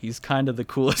guy. He's kind of the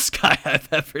coolest guy I've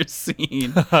ever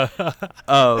seen.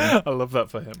 I love that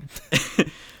for him.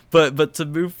 But to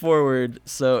move forward,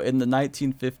 so in the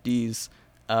 1950s,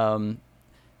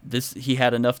 he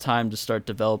had enough time to start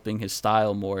developing his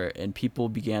style more, and people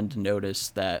began to notice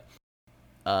that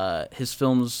his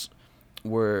films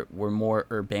were more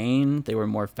urbane. They were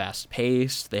more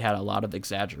fast-paced. They had a lot of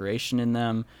exaggeration in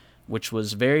them, which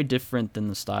was very different than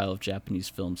the style of Japanese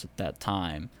films at that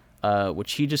time,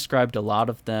 which he described a lot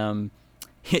of them.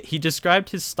 He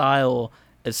described his style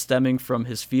as stemming from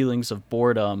his feelings of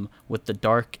boredom with the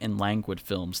dark and languid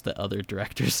films that other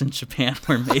directors in Japan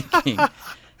were making.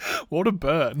 What a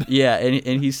burn. Yeah,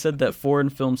 and he said that foreign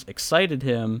films excited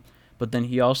him, but then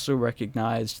he also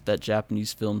recognized that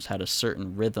Japanese films had a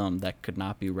certain rhythm that could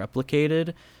not be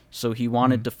replicated, so he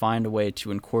wanted to find a way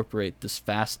to incorporate this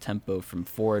fast tempo from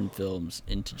foreign films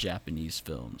into Japanese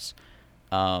films.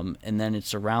 And then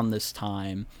it's around this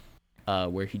time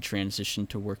where he transitioned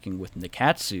to working with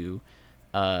Nikkatsu.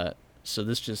 So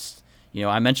this just,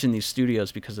 I mentioned these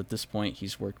studios because at this point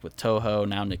he's worked with Toho,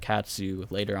 now Nikkatsu.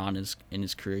 Later on in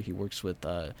his career, he works with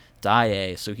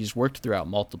Daiei, so he's worked throughout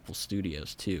multiple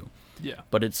studios too. Yeah.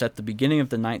 But it's at the beginning of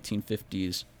the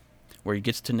 1950s where he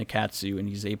gets to Nikkatsu and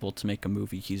he's able to make a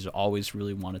movie he's always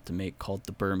really wanted to make called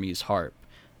The Burmese Harp,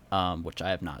 which I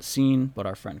have not seen, but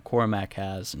our friend Cormac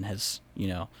has, and has,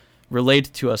 relayed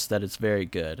to us that it's very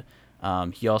good.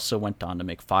 He also went on to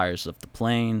make Fires on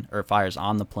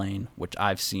the Plain, which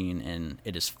I've seen, and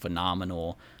it is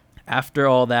phenomenal. After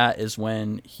all that is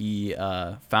when he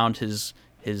found his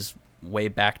way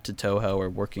back to Toho,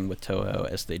 or working with Toho,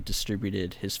 as they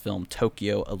distributed his film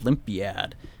Tokyo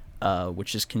Olympiad,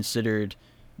 which is considered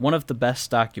one of the best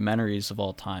documentaries of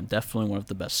all time, definitely one of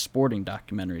the best sporting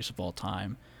documentaries of all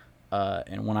time.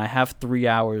 And when I have 3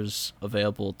 hours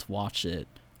available to watch it,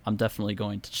 I'm definitely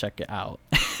going to check it out.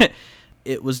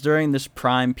 It was during this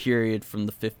prime period from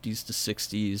the 50s to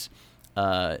 60s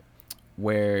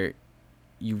where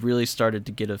you really started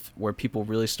to where people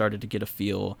really started to get a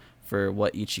feel for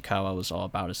what Ichikawa was all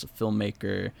about as a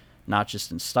filmmaker, not just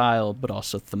in style, but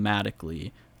also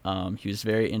thematically. He was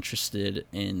very interested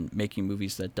in making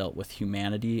movies that dealt with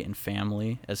humanity and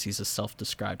family, as he's a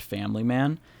self-described family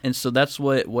man. And so that's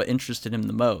what interested him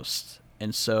the most.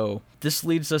 And so this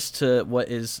leads us to what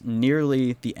is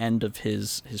nearly the end of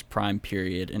his prime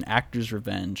period, and Actor's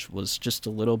Revenge was just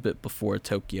a little bit before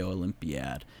Tokyo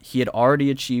Olympiad. He had already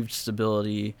achieved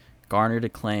stability, garnered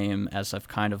acclaim, as I've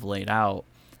kind of laid out.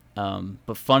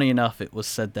 But funny enough, it was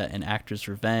said that An Actor's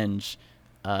Revenge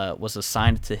was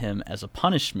assigned to him as a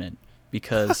punishment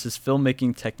because his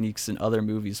filmmaking techniques in other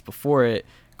movies before it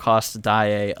cost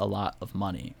Daiei a lot of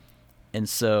money. And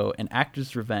so An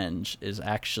Actor's Revenge is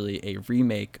actually a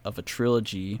remake of a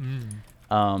trilogy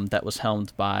that was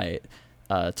helmed by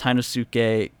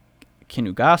Tainosuke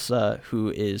Kinugasa, who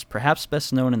is perhaps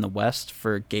best known in the West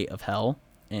for Gate of Hell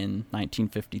in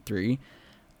 1953.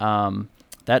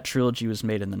 That trilogy was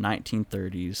made in the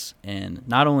 1930s, and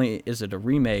not only is it a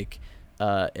remake,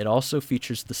 it also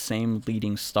features the same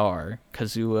leading star,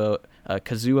 Kazuo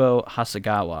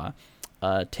Hasegawa,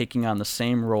 taking on the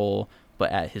same role,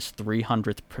 but at his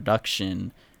 300th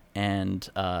production, and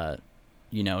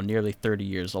nearly 30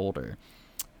 years older.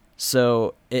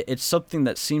 So it's something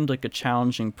that seemed like a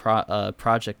challenging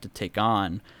project to take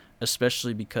on,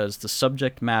 especially because the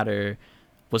subject matter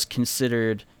was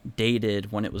considered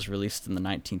dated when it was released in the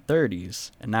 1930s,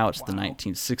 and now it's the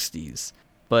 1960s.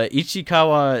 But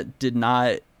Ichikawa did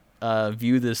not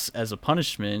view this as a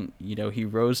punishment. He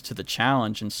rose to the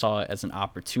challenge and saw it as an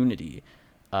opportunity.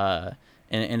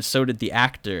 And so did the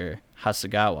actor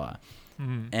Hasegawa.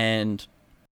 And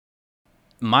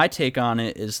my take on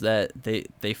it is that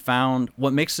they found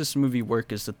what makes this movie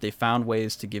work is that they found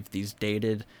ways to give these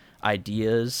dated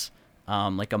ideas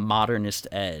like a modernist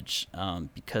edge,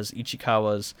 because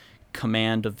Ichikawa's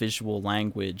command of visual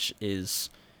language is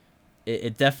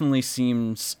it definitely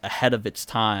seems ahead of its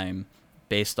time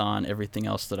based on everything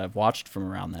else that I've watched from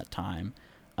around that time.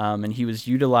 And he was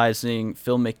utilizing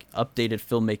updated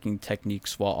filmmaking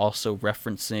techniques while also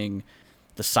referencing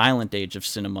the silent age of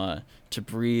cinema to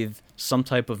breathe some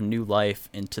type of new life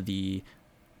into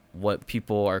what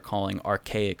people are calling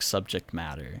archaic subject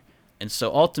matter. And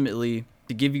so ultimately,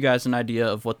 to give you guys an idea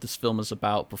of what this film is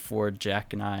about before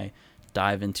Jack and I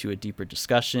dive into a deeper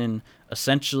discussion,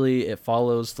 essentially it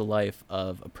follows the life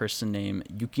of a person named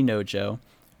Yuki Nojo,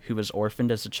 who was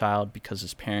orphaned as a child because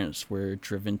his parents were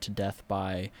driven to death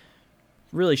by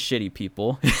really shitty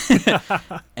people.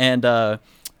 And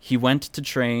he went to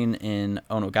train in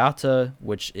Onogata,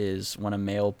 which is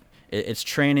it's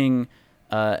training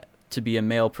to be a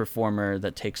male performer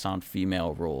that takes on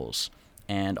female roles,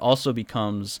 and also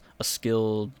becomes a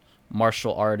skilled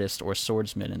martial artist or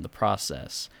swordsman in the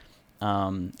process.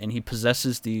 And he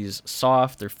possesses these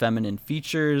soft or feminine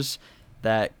features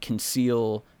that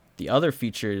conceal the other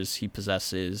features he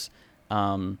possesses,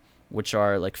 which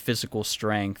are like physical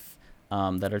strength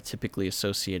that are typically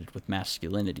associated with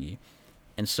masculinity.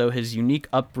 And so his unique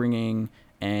upbringing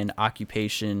and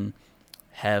occupation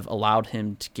have allowed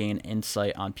him to gain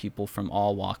insight on people from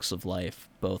all walks of life,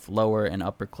 both lower and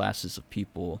upper classes of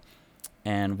people.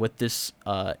 And with this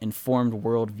informed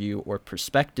worldview or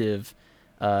perspective,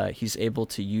 he's able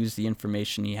to use the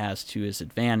information he has to his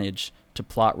advantage to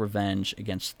plot revenge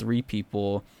against three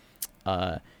people: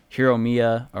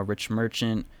 Hiromiya, a rich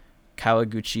merchant;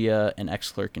 Kawaguchiya, an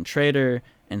ex-clerk and trader;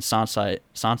 and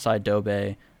Sansai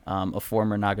Dobe, a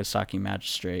former Nagasaki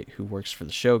magistrate who works for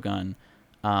the shogun.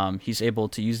 He's able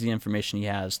to use the information he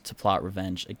has to plot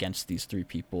revenge against these three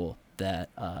people that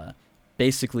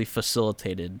basically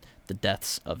facilitated the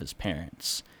deaths of his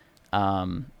parents.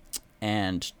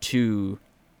 And to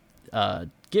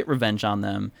get revenge on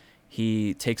them,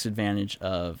 he takes advantage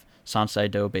of Sansai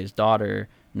Dobe's daughter,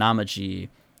 Namaji,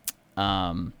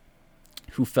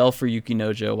 who fell for Yuki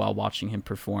Nojo while watching him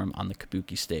perform on the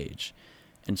kabuki stage.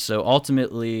 And so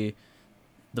ultimately,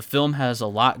 the film has a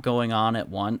lot going on at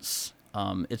once.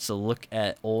 It's a look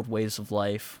at old ways of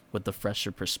life with a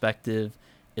fresher perspective.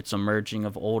 It's a merging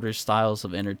of older styles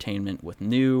of entertainment with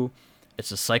new.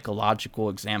 It's a psychological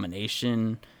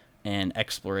examination and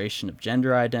exploration of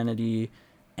gender identity.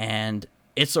 And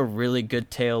it's a really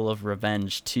good tale of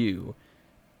revenge, too.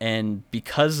 And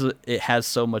because it has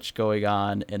so much going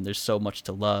on and there's so much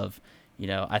to love,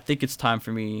 I think it's time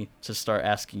for me to start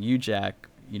asking you, Jack,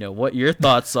 what your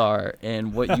thoughts are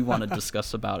and what you want to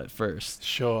discuss about it first.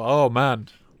 Sure. Oh, man.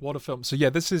 What a film. So, yeah,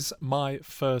 this is my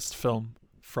first film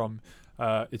from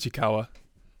Ichikawa.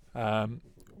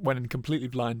 Went in completely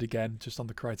blind again, just on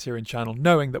the Criterion Channel,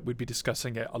 knowing that we'd be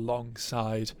discussing it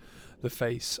alongside The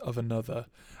Face of Another.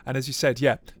 And as you said,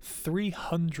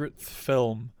 300th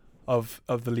film of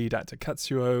the lead actor,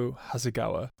 Katsuo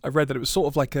Hasegawa. I read that it was sort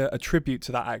of like a tribute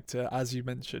to that actor, as you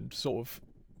mentioned, sort of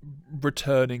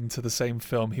returning to the same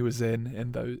film he was in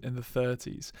the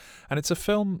 30s. And it's a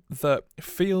film that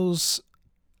feels,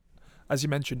 as you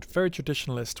mentioned, very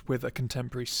traditionalist with a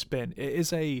contemporary spin. It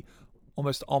is a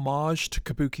almost homage to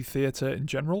kabuki theatre in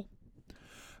general.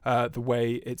 The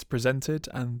way it's presented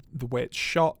and the way it's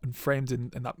shot and framed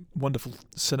in that wonderful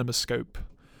CinemaScope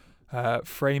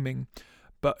framing.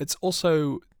 But it's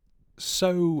also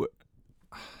so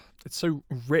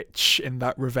rich in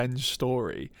that revenge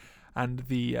story, and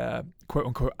the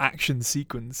quote-unquote action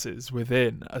sequences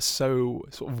within are so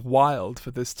sort of wild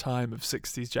for this time of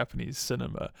 60s Japanese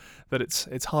cinema that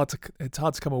it's hard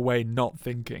to come away not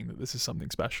thinking that this is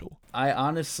something special. I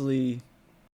honestly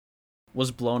was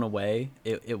blown away.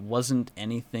 It wasn't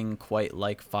anything quite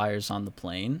like Fires on the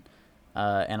Plain,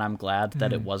 and I'm glad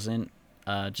that it wasn't.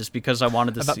 Just because I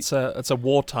wanted to see. That's a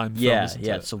wartime film. Yeah, isn't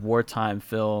yeah, it? it's a wartime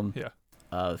film.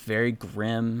 Yeah. Very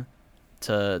grim.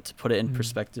 To put it in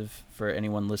perspective for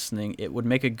anyone listening, it would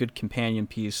make a good companion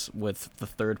piece with the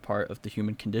third part of the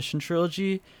Human Condition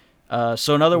trilogy.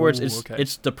 So in other words,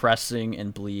 it's depressing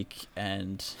and bleak,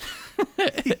 and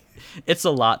it's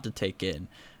a lot to take in.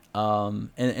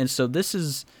 And so this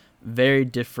is very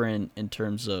different in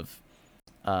terms of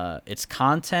its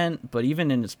content, but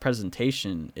even in its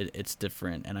presentation, it's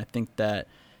different. And I think that,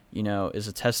 is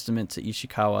a testament to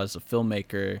Ichikawa as a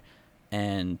filmmaker,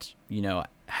 and,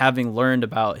 having learned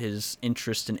about his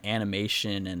interest in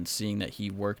animation and seeing that he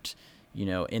worked,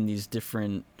 in these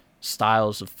different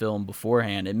styles of film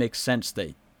beforehand, it makes sense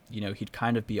that, he'd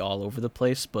kind of be all over the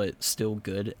place, but still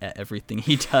good at everything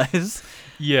he does.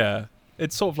 Yeah.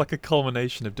 It's sort of like a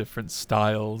culmination of different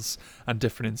styles and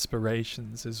different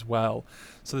inspirations as well.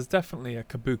 So there's definitely a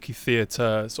kabuki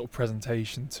theatre sort of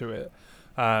presentation to it,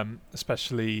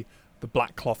 especially the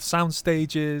black cloth sound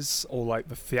stages or like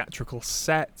the theatrical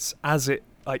sets, as it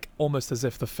like almost as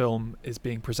if the film is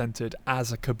being presented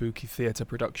as a kabuki theatre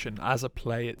production, as a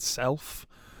play itself.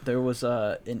 There was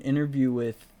an interview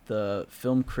with the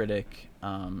film critic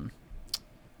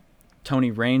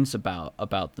Tony Raines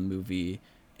about the movie,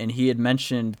 and he had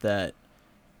mentioned that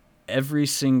every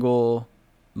single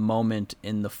moment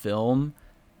in the film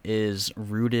is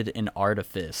rooted in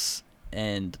artifice,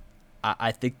 and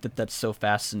I think that that's so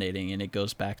fascinating, and it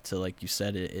goes back to, like you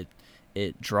said, it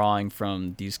drawing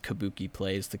from these kabuki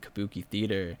plays, the kabuki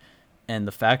theater, and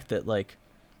the fact that like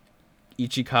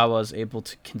Ichikawa is able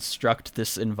to construct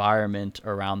this environment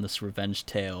around this revenge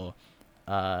tale,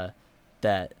 that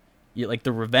like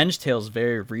the revenge tale is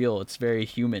very real, it's very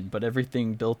human, but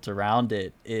everything built around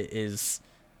it is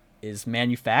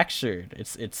manufactured.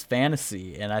 It's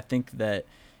fantasy, and I think that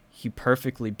he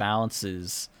perfectly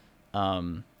balances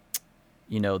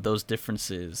those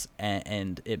differences,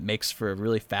 and it makes for a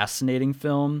really fascinating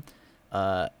film.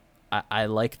 I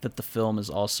like that the film is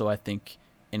also, I think,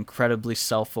 incredibly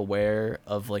self-aware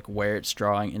of like where it's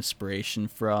drawing inspiration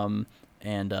from,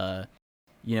 and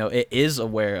it is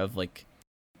aware of like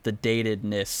the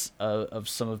datedness of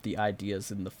some of the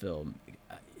ideas in the film.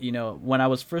 When I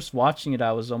was first watching it,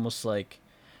 I was almost like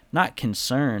not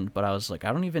concerned, but I was like,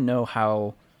 I don't even know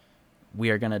how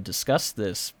we are going to discuss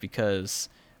this, because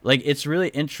like it's really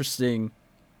interesting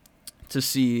to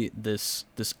see this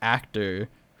actor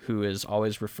who is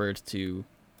always referred to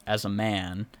as a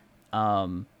man,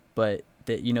 but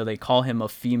that they call him a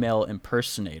female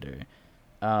impersonator.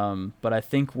 But I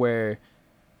think where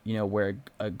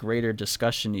a greater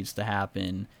discussion needs to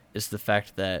happen is the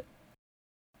fact that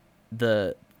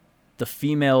the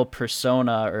female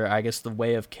persona, or I guess the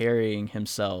way of carrying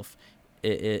himself,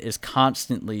 is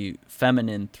constantly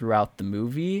feminine throughout the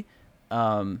movie,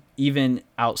 even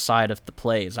outside of the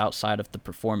plays, outside of the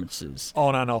performances.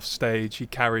 On and off stage, he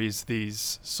carries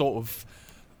these sort of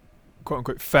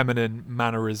quote-unquote feminine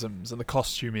mannerisms and the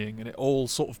costuming, and it all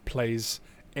sort of plays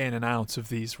in and out of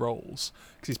these roles,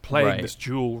 because he's playing this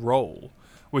dual role,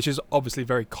 which is obviously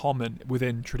very common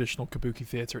within traditional kabuki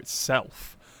theatre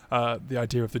itself, the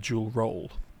idea of the dual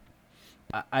role.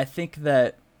 I think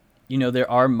that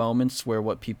there are moments where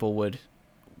what people would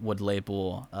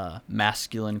label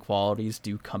masculine qualities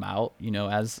do come out.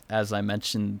 As I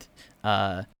mentioned,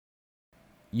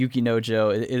 Yuki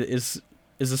Nojo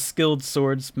is a skilled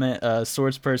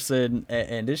swordsperson,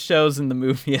 and it shows in the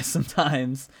movie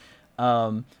sometimes.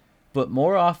 But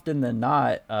more often than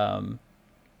not,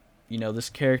 this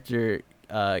character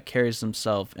carries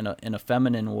himself in a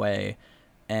feminine way,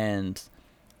 and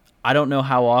I don't know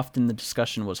how often the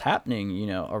discussion was happening,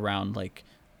 around like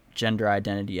gender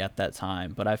identity at that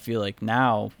time, but I feel like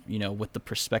now, with the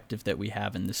perspective that we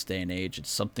have in this day and age, it's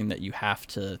something that you have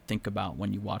to think about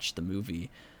when you watch the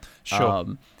movie.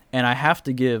 Sure. And I have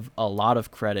to give a lot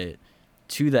of credit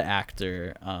to the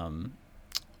actor,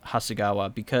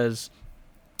 Hasegawa, because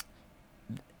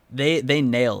they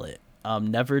nail it.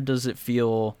 Never does it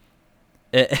feel,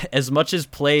 as much as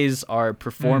plays are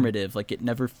performative, like it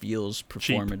never feels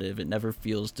performative. It never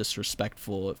feels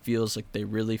disrespectful. It feels like they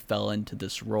really fell into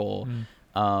this role.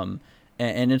 And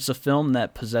it's a film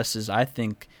that possesses, I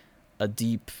think, a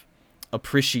deep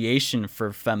appreciation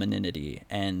for femininity,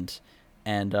 and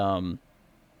it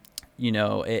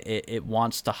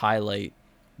wants to highlight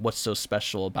what's so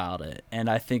special about it. And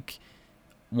I think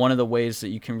one of the ways that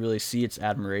you can really see its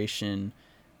admiration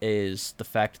is the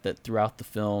fact that throughout the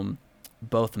film,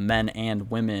 both men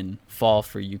and women fall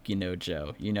for Yuki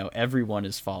Nojo. Everyone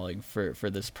is falling for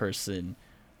this person,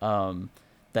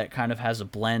 that kind of has a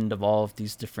blend of all of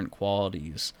these different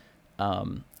qualities.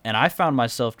 And I found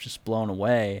myself just blown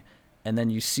away. And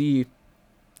then you see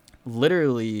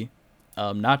literally,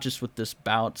 not just with this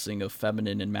balancing of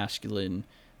feminine and masculine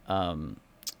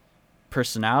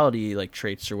personality like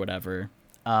traits or whatever,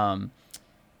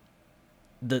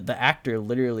 the actor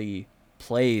literally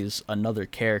plays another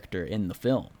character in the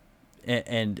film,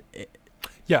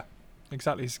 yeah,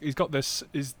 exactly. He's got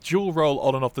his dual role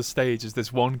on and off the stage as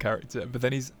this one character, but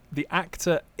then he's the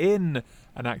actor in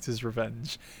An Actor's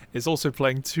Revenge is also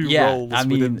playing two roles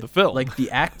within the film. Like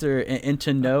the actor, and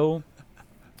to know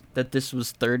that this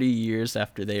was 30 years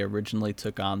after they originally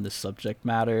took on this subject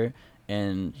matter,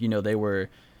 and they were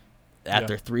at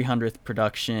their 300th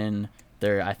production.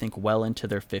 They're, I think, well into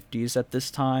their 50s at this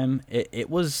time. It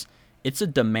was it's a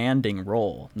demanding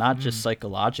role, not just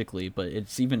psychologically, but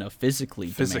it's even a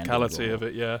physically demanding Physicality role. of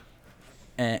it, yeah.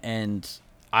 And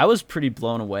I was pretty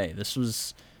blown away. This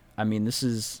is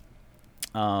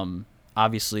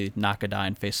obviously Nakadai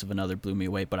in Face of Another blew me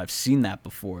away, but I've seen that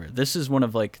before. This is one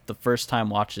of like the first time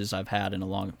watches I've had in a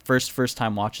long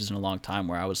time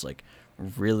where I was like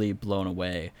really blown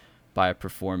away by a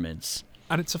performance.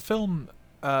 And it's a film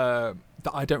that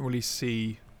I don't really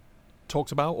see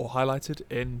talked about or highlighted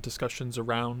in discussions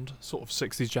around sort of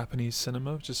 60s Japanese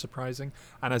cinema, which is surprising.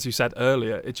 And as you said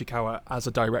earlier, Ichikawa as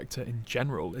a director in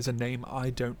general is a name I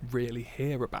don't really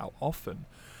hear about often.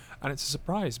 And it's a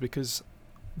surprise because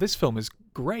this film is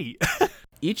great.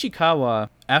 Ichikawa,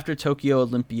 after Tokyo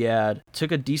Olympiad,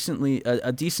 took a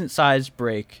decent-sized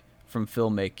break from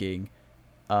filmmaking,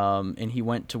 and he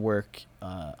went to work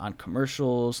on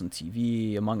commercials and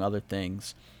TV, among other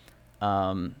things.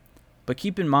 But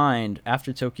keep in mind,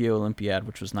 after Tokyo Olympiad,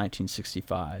 which was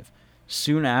 1965,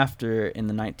 soon after, in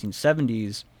the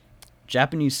 1970s,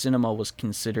 Japanese cinema was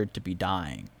considered to be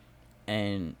dying.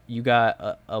 And you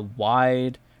got a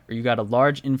large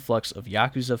influx of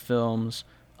Yakuza films,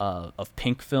 of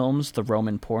pink films, the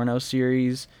Roman porno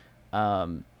series.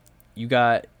 You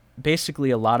got basically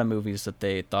a lot of movies that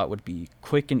they thought would be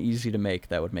quick and easy to make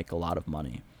that would make a lot of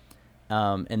money.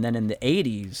 And then in the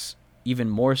 80s,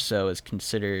 even more so, is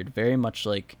considered very much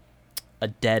like a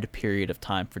dead period of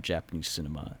time for Japanese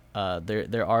cinema.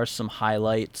 There are some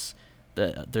highlights.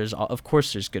 There's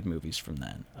good movies from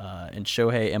then. And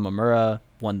Shohei Imamura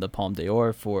won the Palme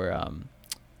d'Or for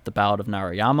The Ballad of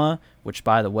Narayama, which,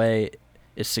 by the way,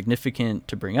 is significant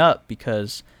to bring up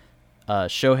because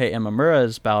Shohei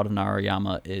Imamura's Ballad of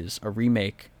Narayama is a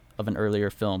remake of an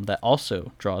earlier film that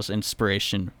also draws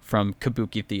inspiration from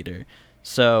Kabuki theater.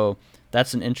 So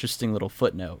that's an interesting little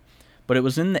footnote. But it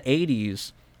was in the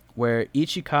 80s where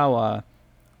Ichikawa,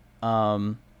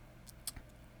 along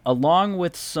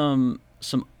with some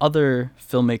other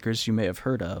filmmakers you may have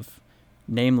heard of,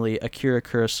 namely Akira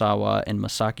Kurosawa and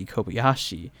Masaki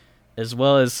Kobayashi, as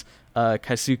well as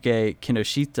Keisuke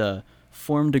Kinoshita,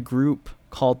 formed a group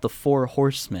called the Four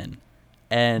Horsemen.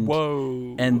 And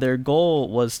their goal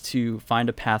was to find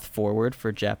a path forward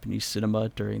for Japanese cinema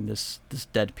during this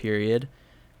dead period.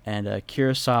 And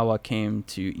Kurosawa came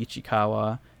to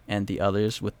Ichikawa and the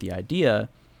others with the idea.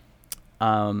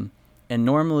 And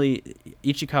normally,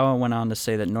 Ichikawa went on to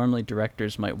say that normally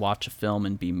directors might watch a film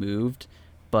and be moved,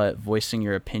 but voicing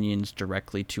your opinions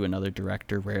directly to another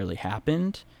director rarely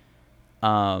happened.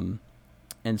 And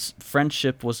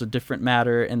friendship was a different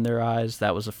matter in their eyes.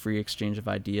 That was a free exchange of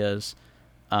ideas.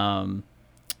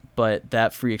 But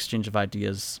that free exchange of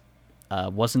ideas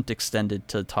wasn't extended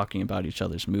to talking about each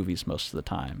other's movies most of the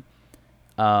time.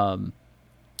 And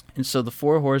so the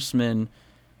Four Horsemen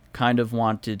kind of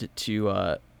wanted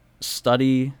to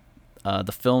study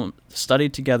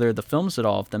together the films that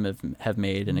all of them have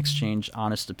made and exchange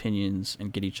honest opinions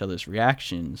and get each other's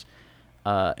reactions.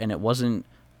 And it wasn't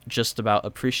just about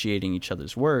appreciating each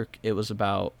other's work. It was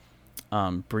about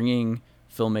bringing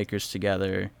filmmakers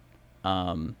together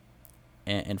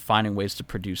and finding ways to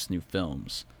produce new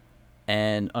films.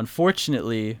 And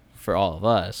unfortunately for all of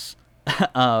us,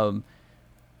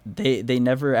 they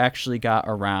never actually got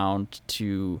around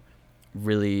to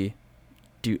really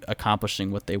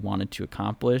accomplishing what they wanted to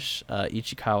accomplish.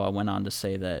 Ichikawa went on to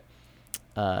say that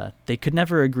they could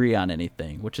never agree on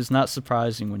anything, which is not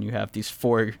surprising when you have these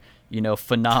four,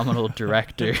 phenomenal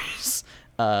directors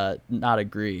not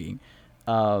agreeing.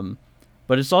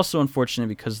 But it's also unfortunate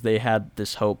because they had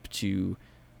this hope to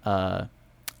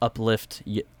uplift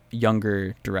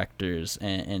younger directors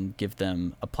and give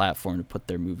them a platform to put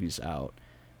their movies out.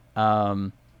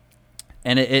 And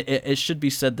it should be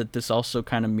said that this also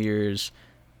kind of mirrors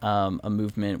a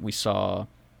movement we saw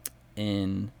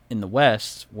in the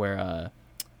West where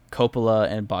Coppola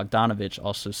and Bogdanovich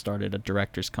also started a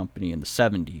director's company in the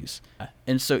 70s.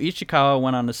 And so Ichikawa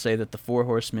went on to say that the Four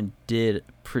Horsemen did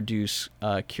produce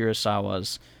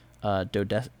Kurosawa's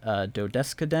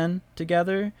Dodes'ka-den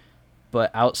together,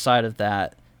 but outside of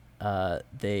that,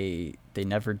 they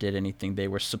never did anything. They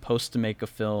were supposed to make a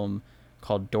film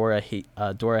called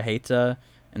Doraheta,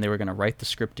 and they were going to write the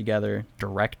script together,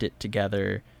 direct it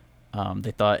together.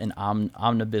 They thought an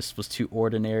omnibus was too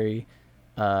ordinary,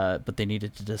 but they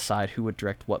needed to decide who would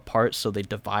direct what parts, so they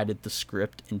divided the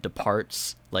script into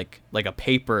parts, like a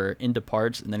paper into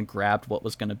parts, and then grabbed what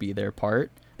was going to be their part,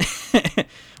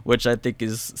 which I think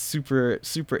is super,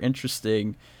 super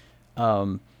interesting.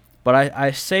 But I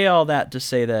say all that to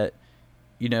say that,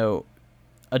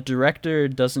 a director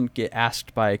doesn't get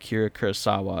asked by Akira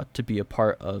Kurosawa to be a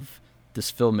part of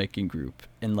this filmmaking group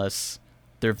unless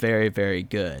they're very, very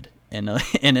good. and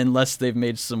and unless they've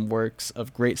made some works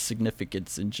of great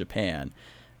significance in Japan.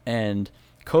 And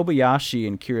Kobayashi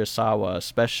and Kurosawa,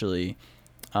 especially,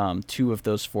 two of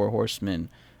those four horsemen,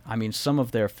 I mean, some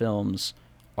of their films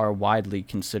are widely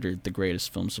considered the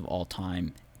greatest films of all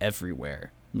time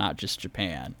everywhere, not just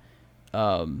Japan.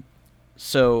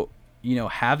 So,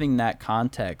 having that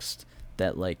context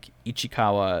that, like,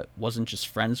 Ichikawa wasn't just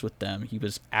friends with them, he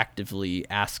was actively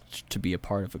asked to be a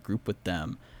part of a group with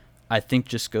them, I think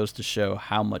just goes to show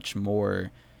how much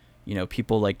more,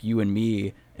 people like you and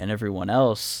me and everyone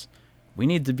else, we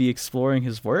need to be exploring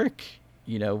his work.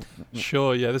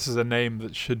 Sure, yeah, this is a name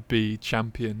that should be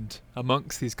championed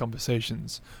amongst these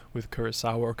conversations with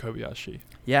Kurosawa or Kobayashi.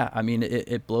 Yeah, I mean,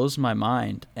 it blows my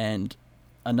mind. And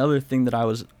another thing that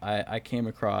I came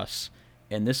across,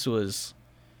 and this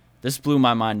blew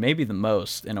my mind maybe the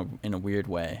most in a weird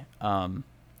way.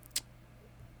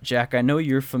 Jack, I know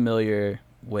you're familiar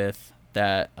with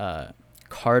that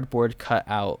cardboard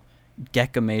cutout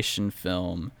Gekimation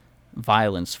film,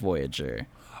 Violence Voyager.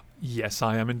 Yes,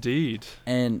 I am indeed.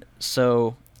 And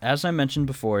so, as I mentioned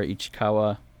before,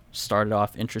 Ichikawa started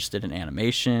off interested in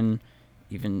animation,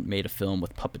 even made a film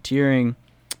with puppeteering.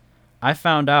 I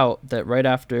found out that right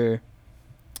after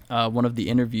one of the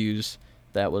interviews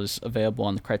that was available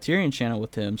on the Criterion Channel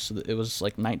with him, so it was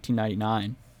like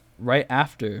 1999, right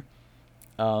after,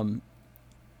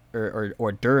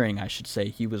 or during, I should say,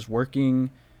 he was working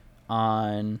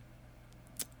on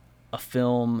a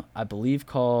film, I believe,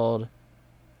 called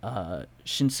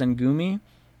Shinsengumi,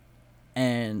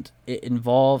 and it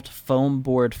involved foam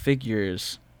board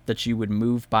figures that you would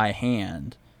move by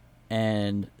hand,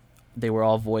 and they were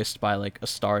all voiced by like a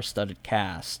star-studded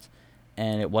cast,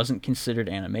 and it wasn't considered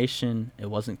animation, it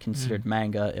wasn't considered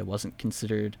manga, it wasn't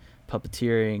considered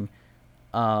puppeteering,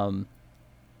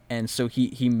 and so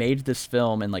he made this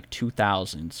film in like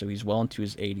 2000, so he's well into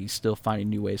his 80s, still finding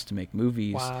new ways to make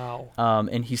movies. Wow.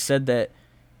 And he said that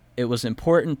it was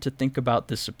important to think about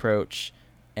this approach,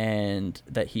 and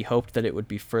that he hoped that it would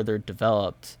be further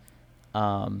developed,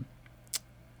 and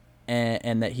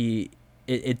that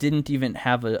it didn't even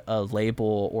have a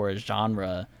label or a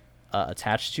genre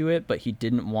attached to it, but he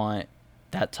didn't want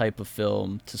that type of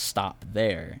film to stop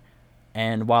there.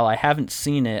 And while I haven't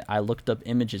seen it, I looked up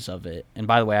images of it. And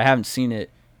by the way, I haven't seen it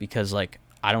because, like,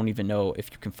 I don't even know if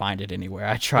you can find it anywhere.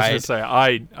 I tried. I was going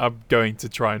to say, I'm going to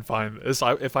try and find this.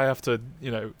 If I have to,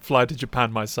 fly to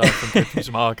Japan myself and go through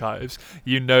some archives,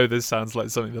 this sounds like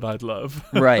something that I'd love.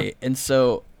 Right. And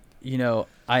so,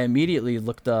 I immediately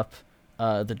looked up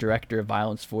the director of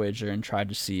Violence Voyager and tried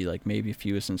to see, like, maybe if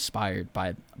he was inspired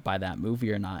by that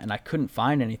movie or not. And I couldn't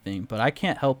find anything. But I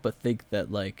can't help but think that,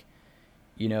 like,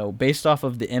 based off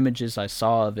of the images I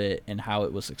saw of it and how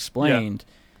it was explained,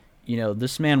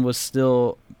 this man was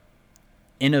still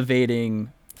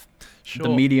innovating the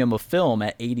medium of film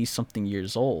at 80-something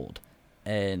years old.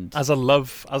 And as a love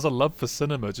for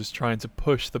cinema, just trying to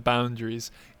push the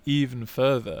boundaries even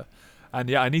further. And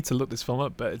yeah, I need to look this film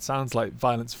up, but it sounds like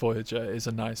Violence Voyager is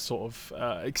a nice sort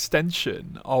of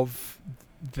extension of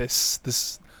this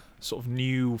sort of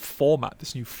new format,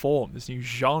 this new form, this new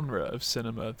genre of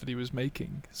cinema that he was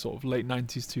making, sort of late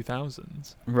 90s,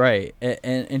 2000s. Right.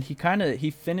 And he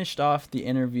finished off the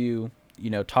interview,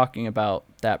 talking about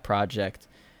that project,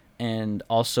 and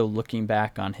also looking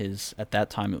back on his, at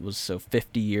that time it was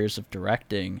 50 years of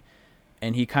directing,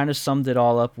 and he kind of summed it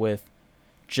all up with,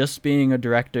 just being a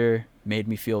director made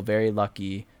me feel very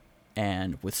lucky,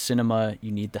 and with cinema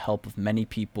you need the help of many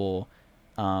people,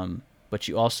 but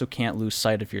you also can't lose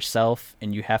sight of yourself,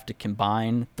 and you have to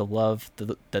combine the love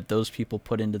that those people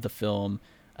put into the film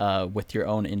with your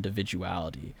own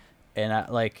individuality. And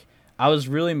I was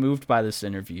really moved by this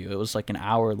interview. It was like an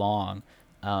hour long,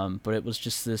 but it was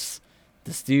just this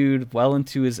dude well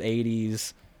into his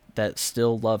 80s that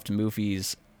still loved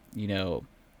movies,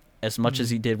 as much as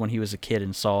he did when he was a kid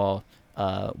and saw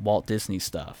Walt Disney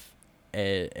stuff.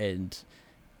 And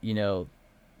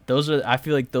I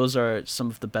feel like those are some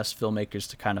of the best filmmakers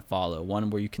to kind of follow. One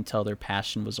where you can tell their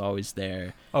passion was always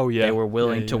there. Oh yeah, they were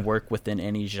willing to work within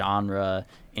any genre,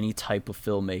 any type of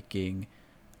filmmaking.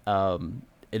 And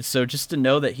so just to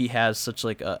know that he has such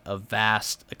like a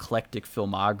vast, eclectic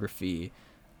filmography,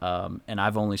 and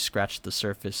I've only scratched the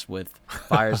surface with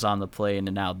Fires on the Plane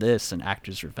and now this and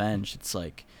Actor's Revenge. It's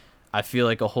like I feel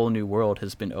like a whole new world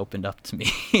has been opened up to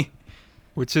me.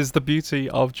 Which is the beauty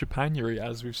of Japanuary,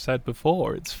 as we've said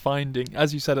before. It's finding,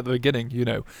 as you said at the beginning,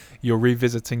 you're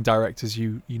revisiting directors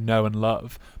you know and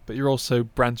love, but you're also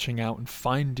branching out and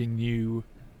finding new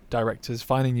directors,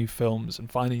 finding new films, and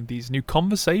finding these new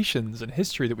conversations and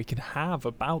history that we can have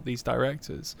about these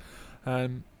directors.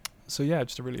 So yeah,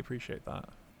 just to really appreciate that.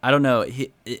 I don't know.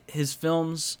 His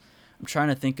films, I'm trying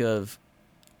to think of,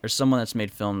 or someone that's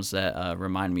made films that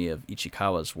remind me of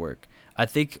Ichikawa's work. I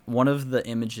think one of the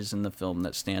images in the film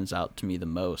that stands out to me the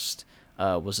most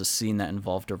was a scene that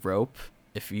involved a rope.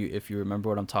 If you remember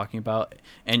what I'm talking about,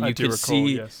 and you could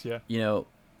see, yes, yeah. you know,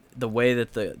 the way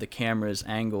that the camera is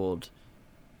angled.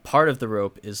 Part of the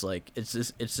rope is like it's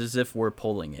as if we're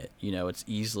pulling it. You know, it's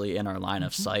easily in our line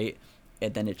of sight,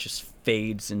 and then it just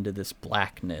fades into this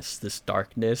blackness, this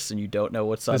darkness, and you don't know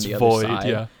what's on This the void, other side.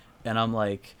 yeah. And I'm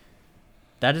like,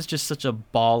 that is just such a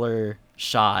baller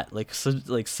shot, like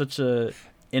such a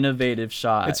innovative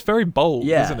shot. It's very bold,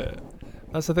 Yeah. isn't it?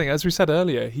 That's the thing. As we said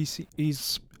earlier,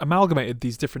 he's amalgamated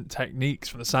these different techniques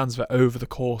from the sounds of it over the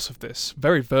course of this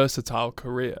very versatile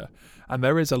career. And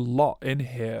there is a lot in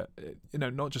here, you know,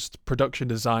 not just production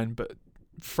design, but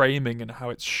framing and how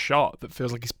it's shot that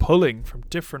feels like he's pulling from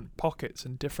different pockets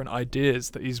and different ideas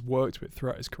that he's worked with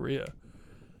throughout his career.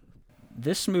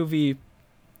 This movie,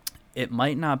 it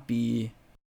might not be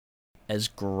as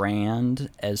grand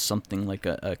as something like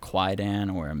a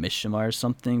Kwaidan or a Mishima or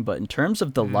something, but in terms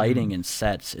of the lighting and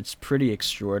sets, it's pretty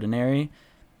extraordinary.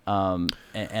 And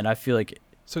I feel like...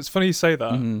 So it's funny you say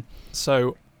that. Mm-hmm.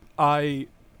 So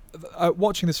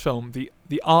watching this film,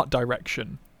 the art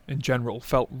direction in general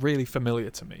felt really familiar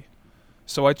to me.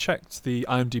 So I checked the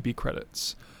IMDb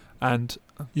credits and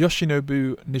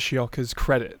Yoshinobu Nishioka's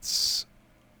credits,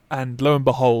 and lo and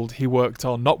behold, he worked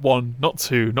on not 1, not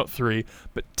 2, not 3,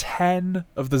 but 10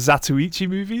 of the Zatoichi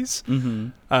movies,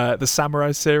 the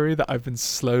samurai series that I've been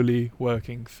slowly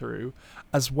working through,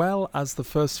 as well as the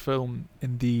first film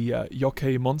in the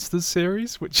Yokkei Monsters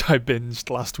series, which I binged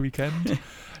last weekend.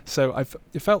 So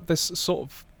it felt this sort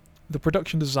of, the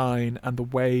production design and the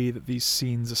way that these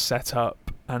scenes are set up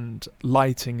and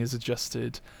lighting is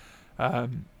adjusted.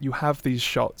 You have these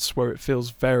shots where it feels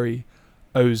very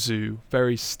Ozu,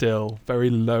 very still, very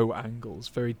low angles,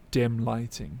 very dim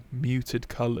lighting, muted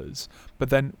colours. But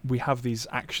then we have these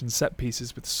action set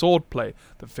pieces with swordplay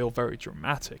that feel very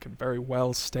dramatic and very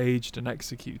well staged and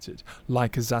executed,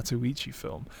 like a Zatoichi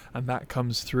film. And that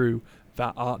comes through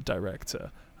that art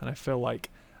director. And I feel like,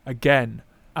 again,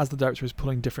 as the director is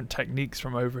pulling different techniques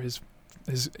from over his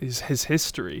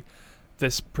history,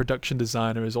 this production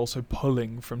designer is also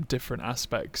pulling from different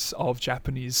aspects of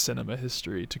Japanese cinema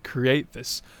history to create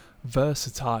this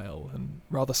versatile and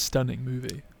rather stunning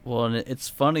movie. Well, and it's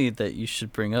funny that you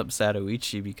should bring up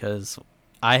Zatoichi, because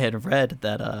I had read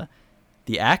that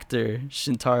the actor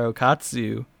Shintaro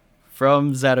Katsu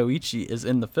from Zatoichi is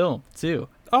in the film too.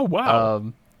 Oh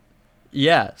wow.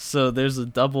 Yeah, so there's a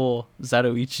double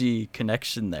Zatoichi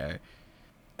connection there.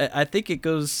 I think it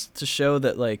goes to show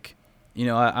that, like, you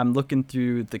know, I'm looking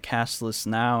through the cast list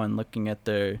now and looking at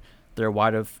their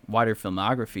wider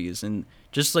filmographies, and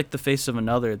just like The Face of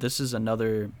Another, this is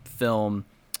another film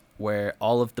where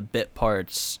all of the bit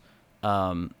parts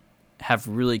have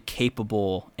really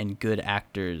capable and good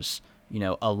actors, you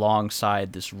know,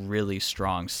 alongside this really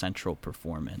strong central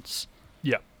performance.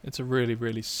 Yeah, it's a really,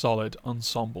 really solid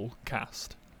ensemble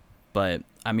cast. But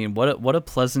I mean, what a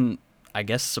pleasant, I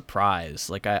guess, surprise.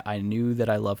 Like, I knew that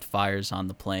I loved Fires on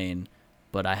the Plain,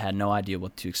 but I had no idea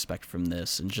what to expect from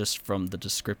this. And just from the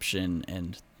description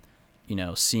and, you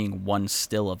know, seeing one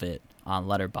still of it on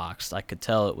Letterboxd, I could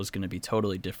tell it was going to be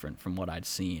totally different from what I'd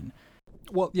seen.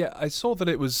 Well, yeah, I saw that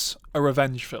it was a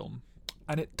revenge film,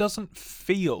 and it doesn't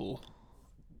feel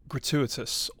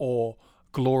gratuitous or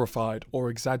glorified or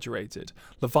exaggerated.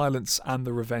 The violence and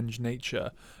the revenge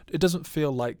nature, it doesn't feel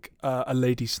like a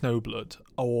Lady Snowblood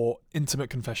or Intimate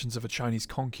Confessions of a Chinese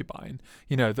Concubine,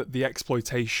 you know, that the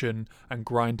exploitation and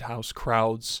grindhouse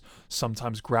crowds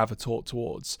sometimes gravitate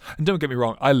towards. And don't get me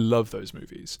wrong, I love those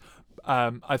movies.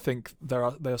 I think they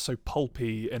are so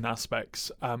pulpy in aspects,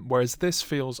 whereas this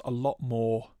feels a lot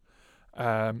more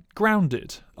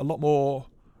grounded, a lot more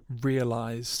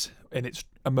realised in its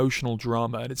emotional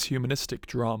drama and its humanistic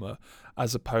drama,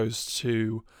 as opposed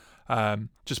to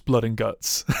just blood and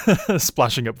guts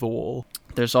splashing up the wall.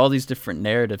 There's all these different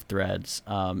narrative threads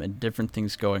and different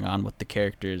things going on with the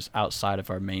characters outside of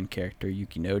our main character,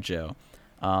 Yukinojo.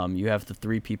 You have the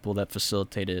 3 people that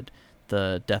facilitated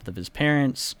the death of his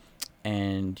parents,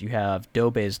 and you have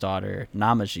Dobei's daughter,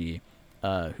 Namaji,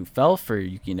 who fell for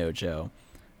Yukinojo.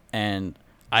 And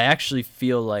I actually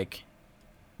feel like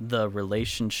the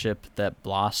relationship that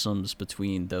blossoms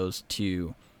between those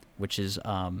two, which is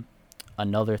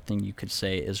another thing you could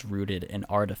say is rooted in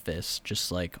artifice,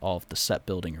 just like all of the set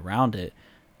building around it,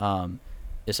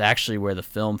 is actually where the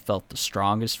film felt the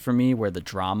strongest for me, where the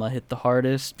drama hit the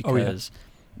hardest, because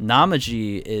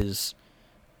Namaji is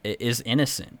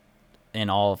innocent. in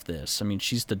all of this. I mean,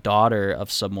 she's the daughter of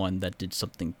someone that did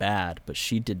something bad, but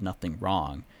she did nothing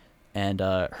wrong. And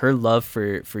her love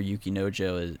for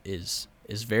Yukinojo is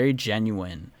very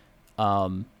genuine.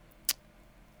 And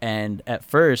at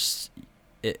first,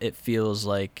 it feels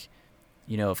like,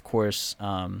 of course,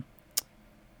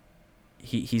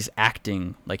 he's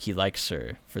acting like he likes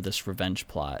her for this revenge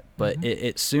plot. But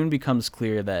it soon becomes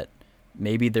clear that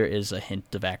maybe there is a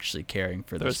hint of actually caring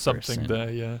for this person. There's something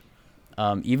there, yeah.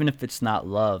 Even if it's not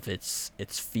love, it's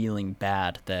feeling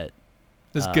bad that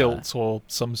there's guilt or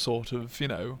some sort of,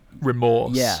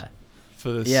 remorse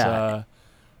for this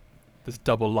this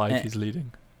double life he's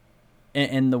leading.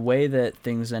 And the way that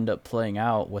things end up playing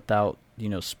out without,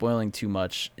 spoiling too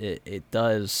much, it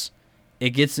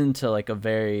gets into like a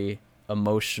very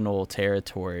emotional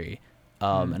territory.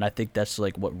 And I think that's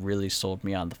like what really sold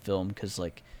me on the film, because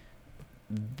like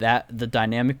that the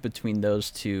dynamic between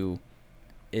those two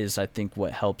is, I think,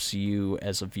 what helps you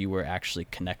as a viewer actually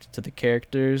connect to the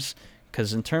characters.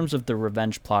 Because in terms of the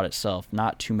revenge plot itself,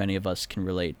 not too many of us can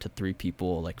relate to three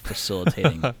people like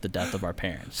facilitating the death of our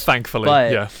parents. Thankfully,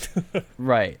 but, yeah.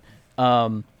 Right.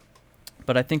 But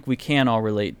I think we can all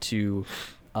relate to,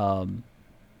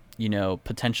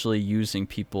 potentially using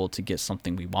people to get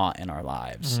something we want in our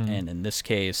lives. And in this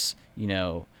case,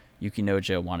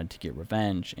 Yukinojo wanted to get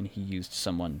revenge, and he used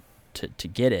someone to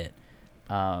get it.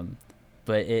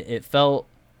 But it felt,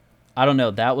 I don't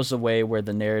know, that was a way where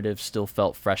the narrative still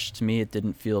felt fresh to me. It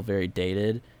didn't feel very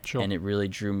dated. Sure. And it really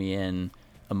drew me in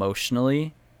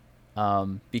emotionally.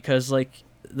 Because like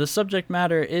the subject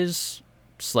matter is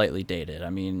slightly dated. I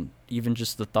mean, even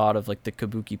just the thought of like the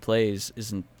kabuki plays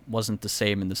wasn't the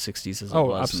same in the 60s as it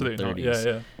was in the 30s. Absolutely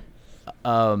not.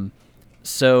 Yeah.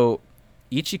 So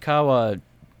Ichikawa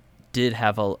did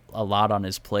have a lot on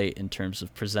his plate in terms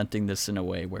of presenting this in a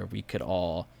way where we could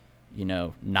all,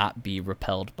 not be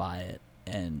repelled by it.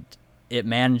 And it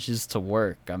manages to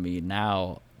work. I mean,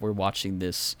 now we're watching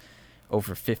this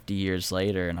over 50 years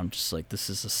later, and I'm just like, this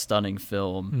is a stunning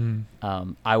film.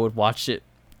 I would watch it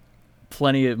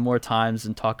plenty of more times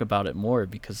and talk about it more,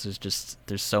 because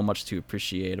there's so much to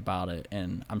appreciate about it.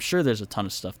 And I'm sure there's a ton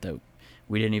of stuff that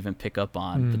we didn't even pick up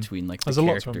on between like the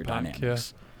character dynamics. Yeah.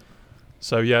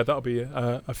 So yeah, that'll be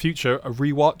a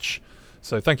rewatch.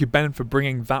 So thank you, Ben, for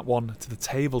bringing that one to the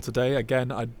table today.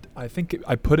 Again, I think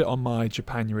I put it on my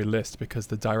Japanuary list because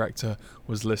the director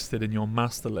was listed in your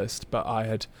master list, but I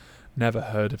had never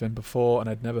heard of him before, and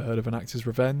I'd never heard of An Actor's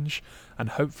Revenge. And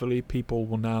hopefully people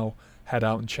will now head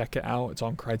out and check it out. It's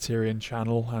on Criterion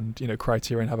Channel, and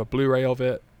Criterion have a Blu-ray of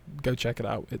it. Go check it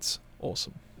out. It's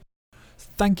awesome.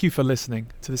 Thank you for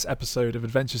listening to this episode of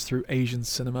Adventures Through Asian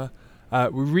Cinema.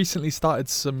 We recently started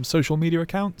some social media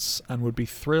accounts and would be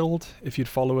thrilled if you'd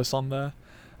follow us on there.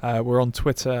 We're on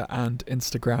Twitter and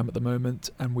Instagram at the moment,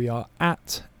 and we are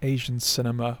at Asian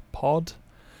Cinema Pod.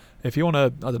 If you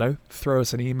want to, throw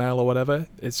us an email or whatever,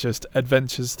 it's just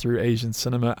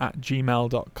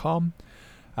adventuresthroughasiancinema@gmail.com.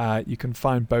 You can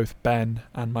find both Ben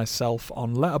and myself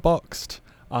on Letterboxd.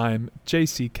 I'm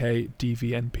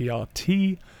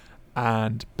JCKDVNPRT,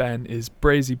 and Ben is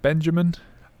Brazy Benjamin.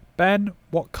 Ben,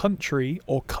 what country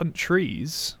or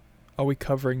countries are we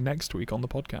covering next week on the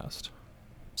podcast?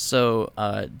 So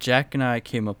Jack and I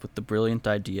came up with the brilliant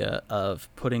idea of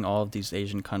putting all of these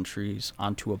Asian countries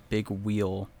onto a big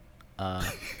wheel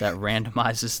that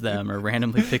randomizes them or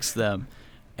randomly picks them.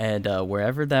 And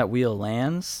wherever that wheel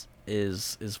lands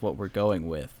is what we're going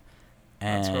with.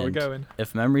 And that's where we're going.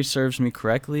 If memory serves me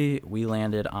correctly, we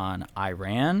landed on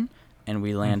Iran and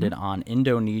we landed on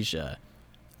Indonesia.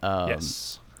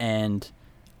 Yes. And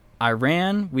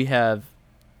Iran, we have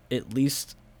at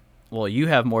least, well, you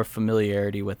have more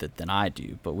familiarity with it than I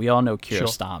do, but we all know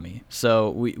Kiarostami. Sure.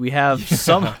 So we have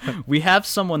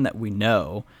someone that we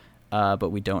know,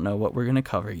 but we don't know what we're going to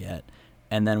cover yet.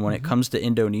 And then when it comes to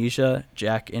Indonesia,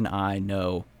 Jack and I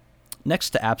know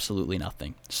next to absolutely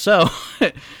nothing. So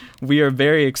we are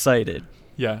very excited.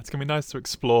 Yeah, it's going to be nice to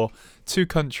explore two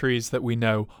countries that we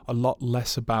know a lot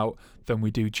less about than we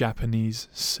do Japanese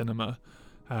cinema.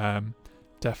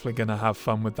 Definitely going to have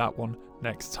fun with that one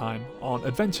next time on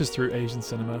Adventures Through Asian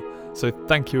Cinema. So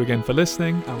thank you again for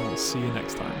listening, and we'll see you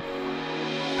next time.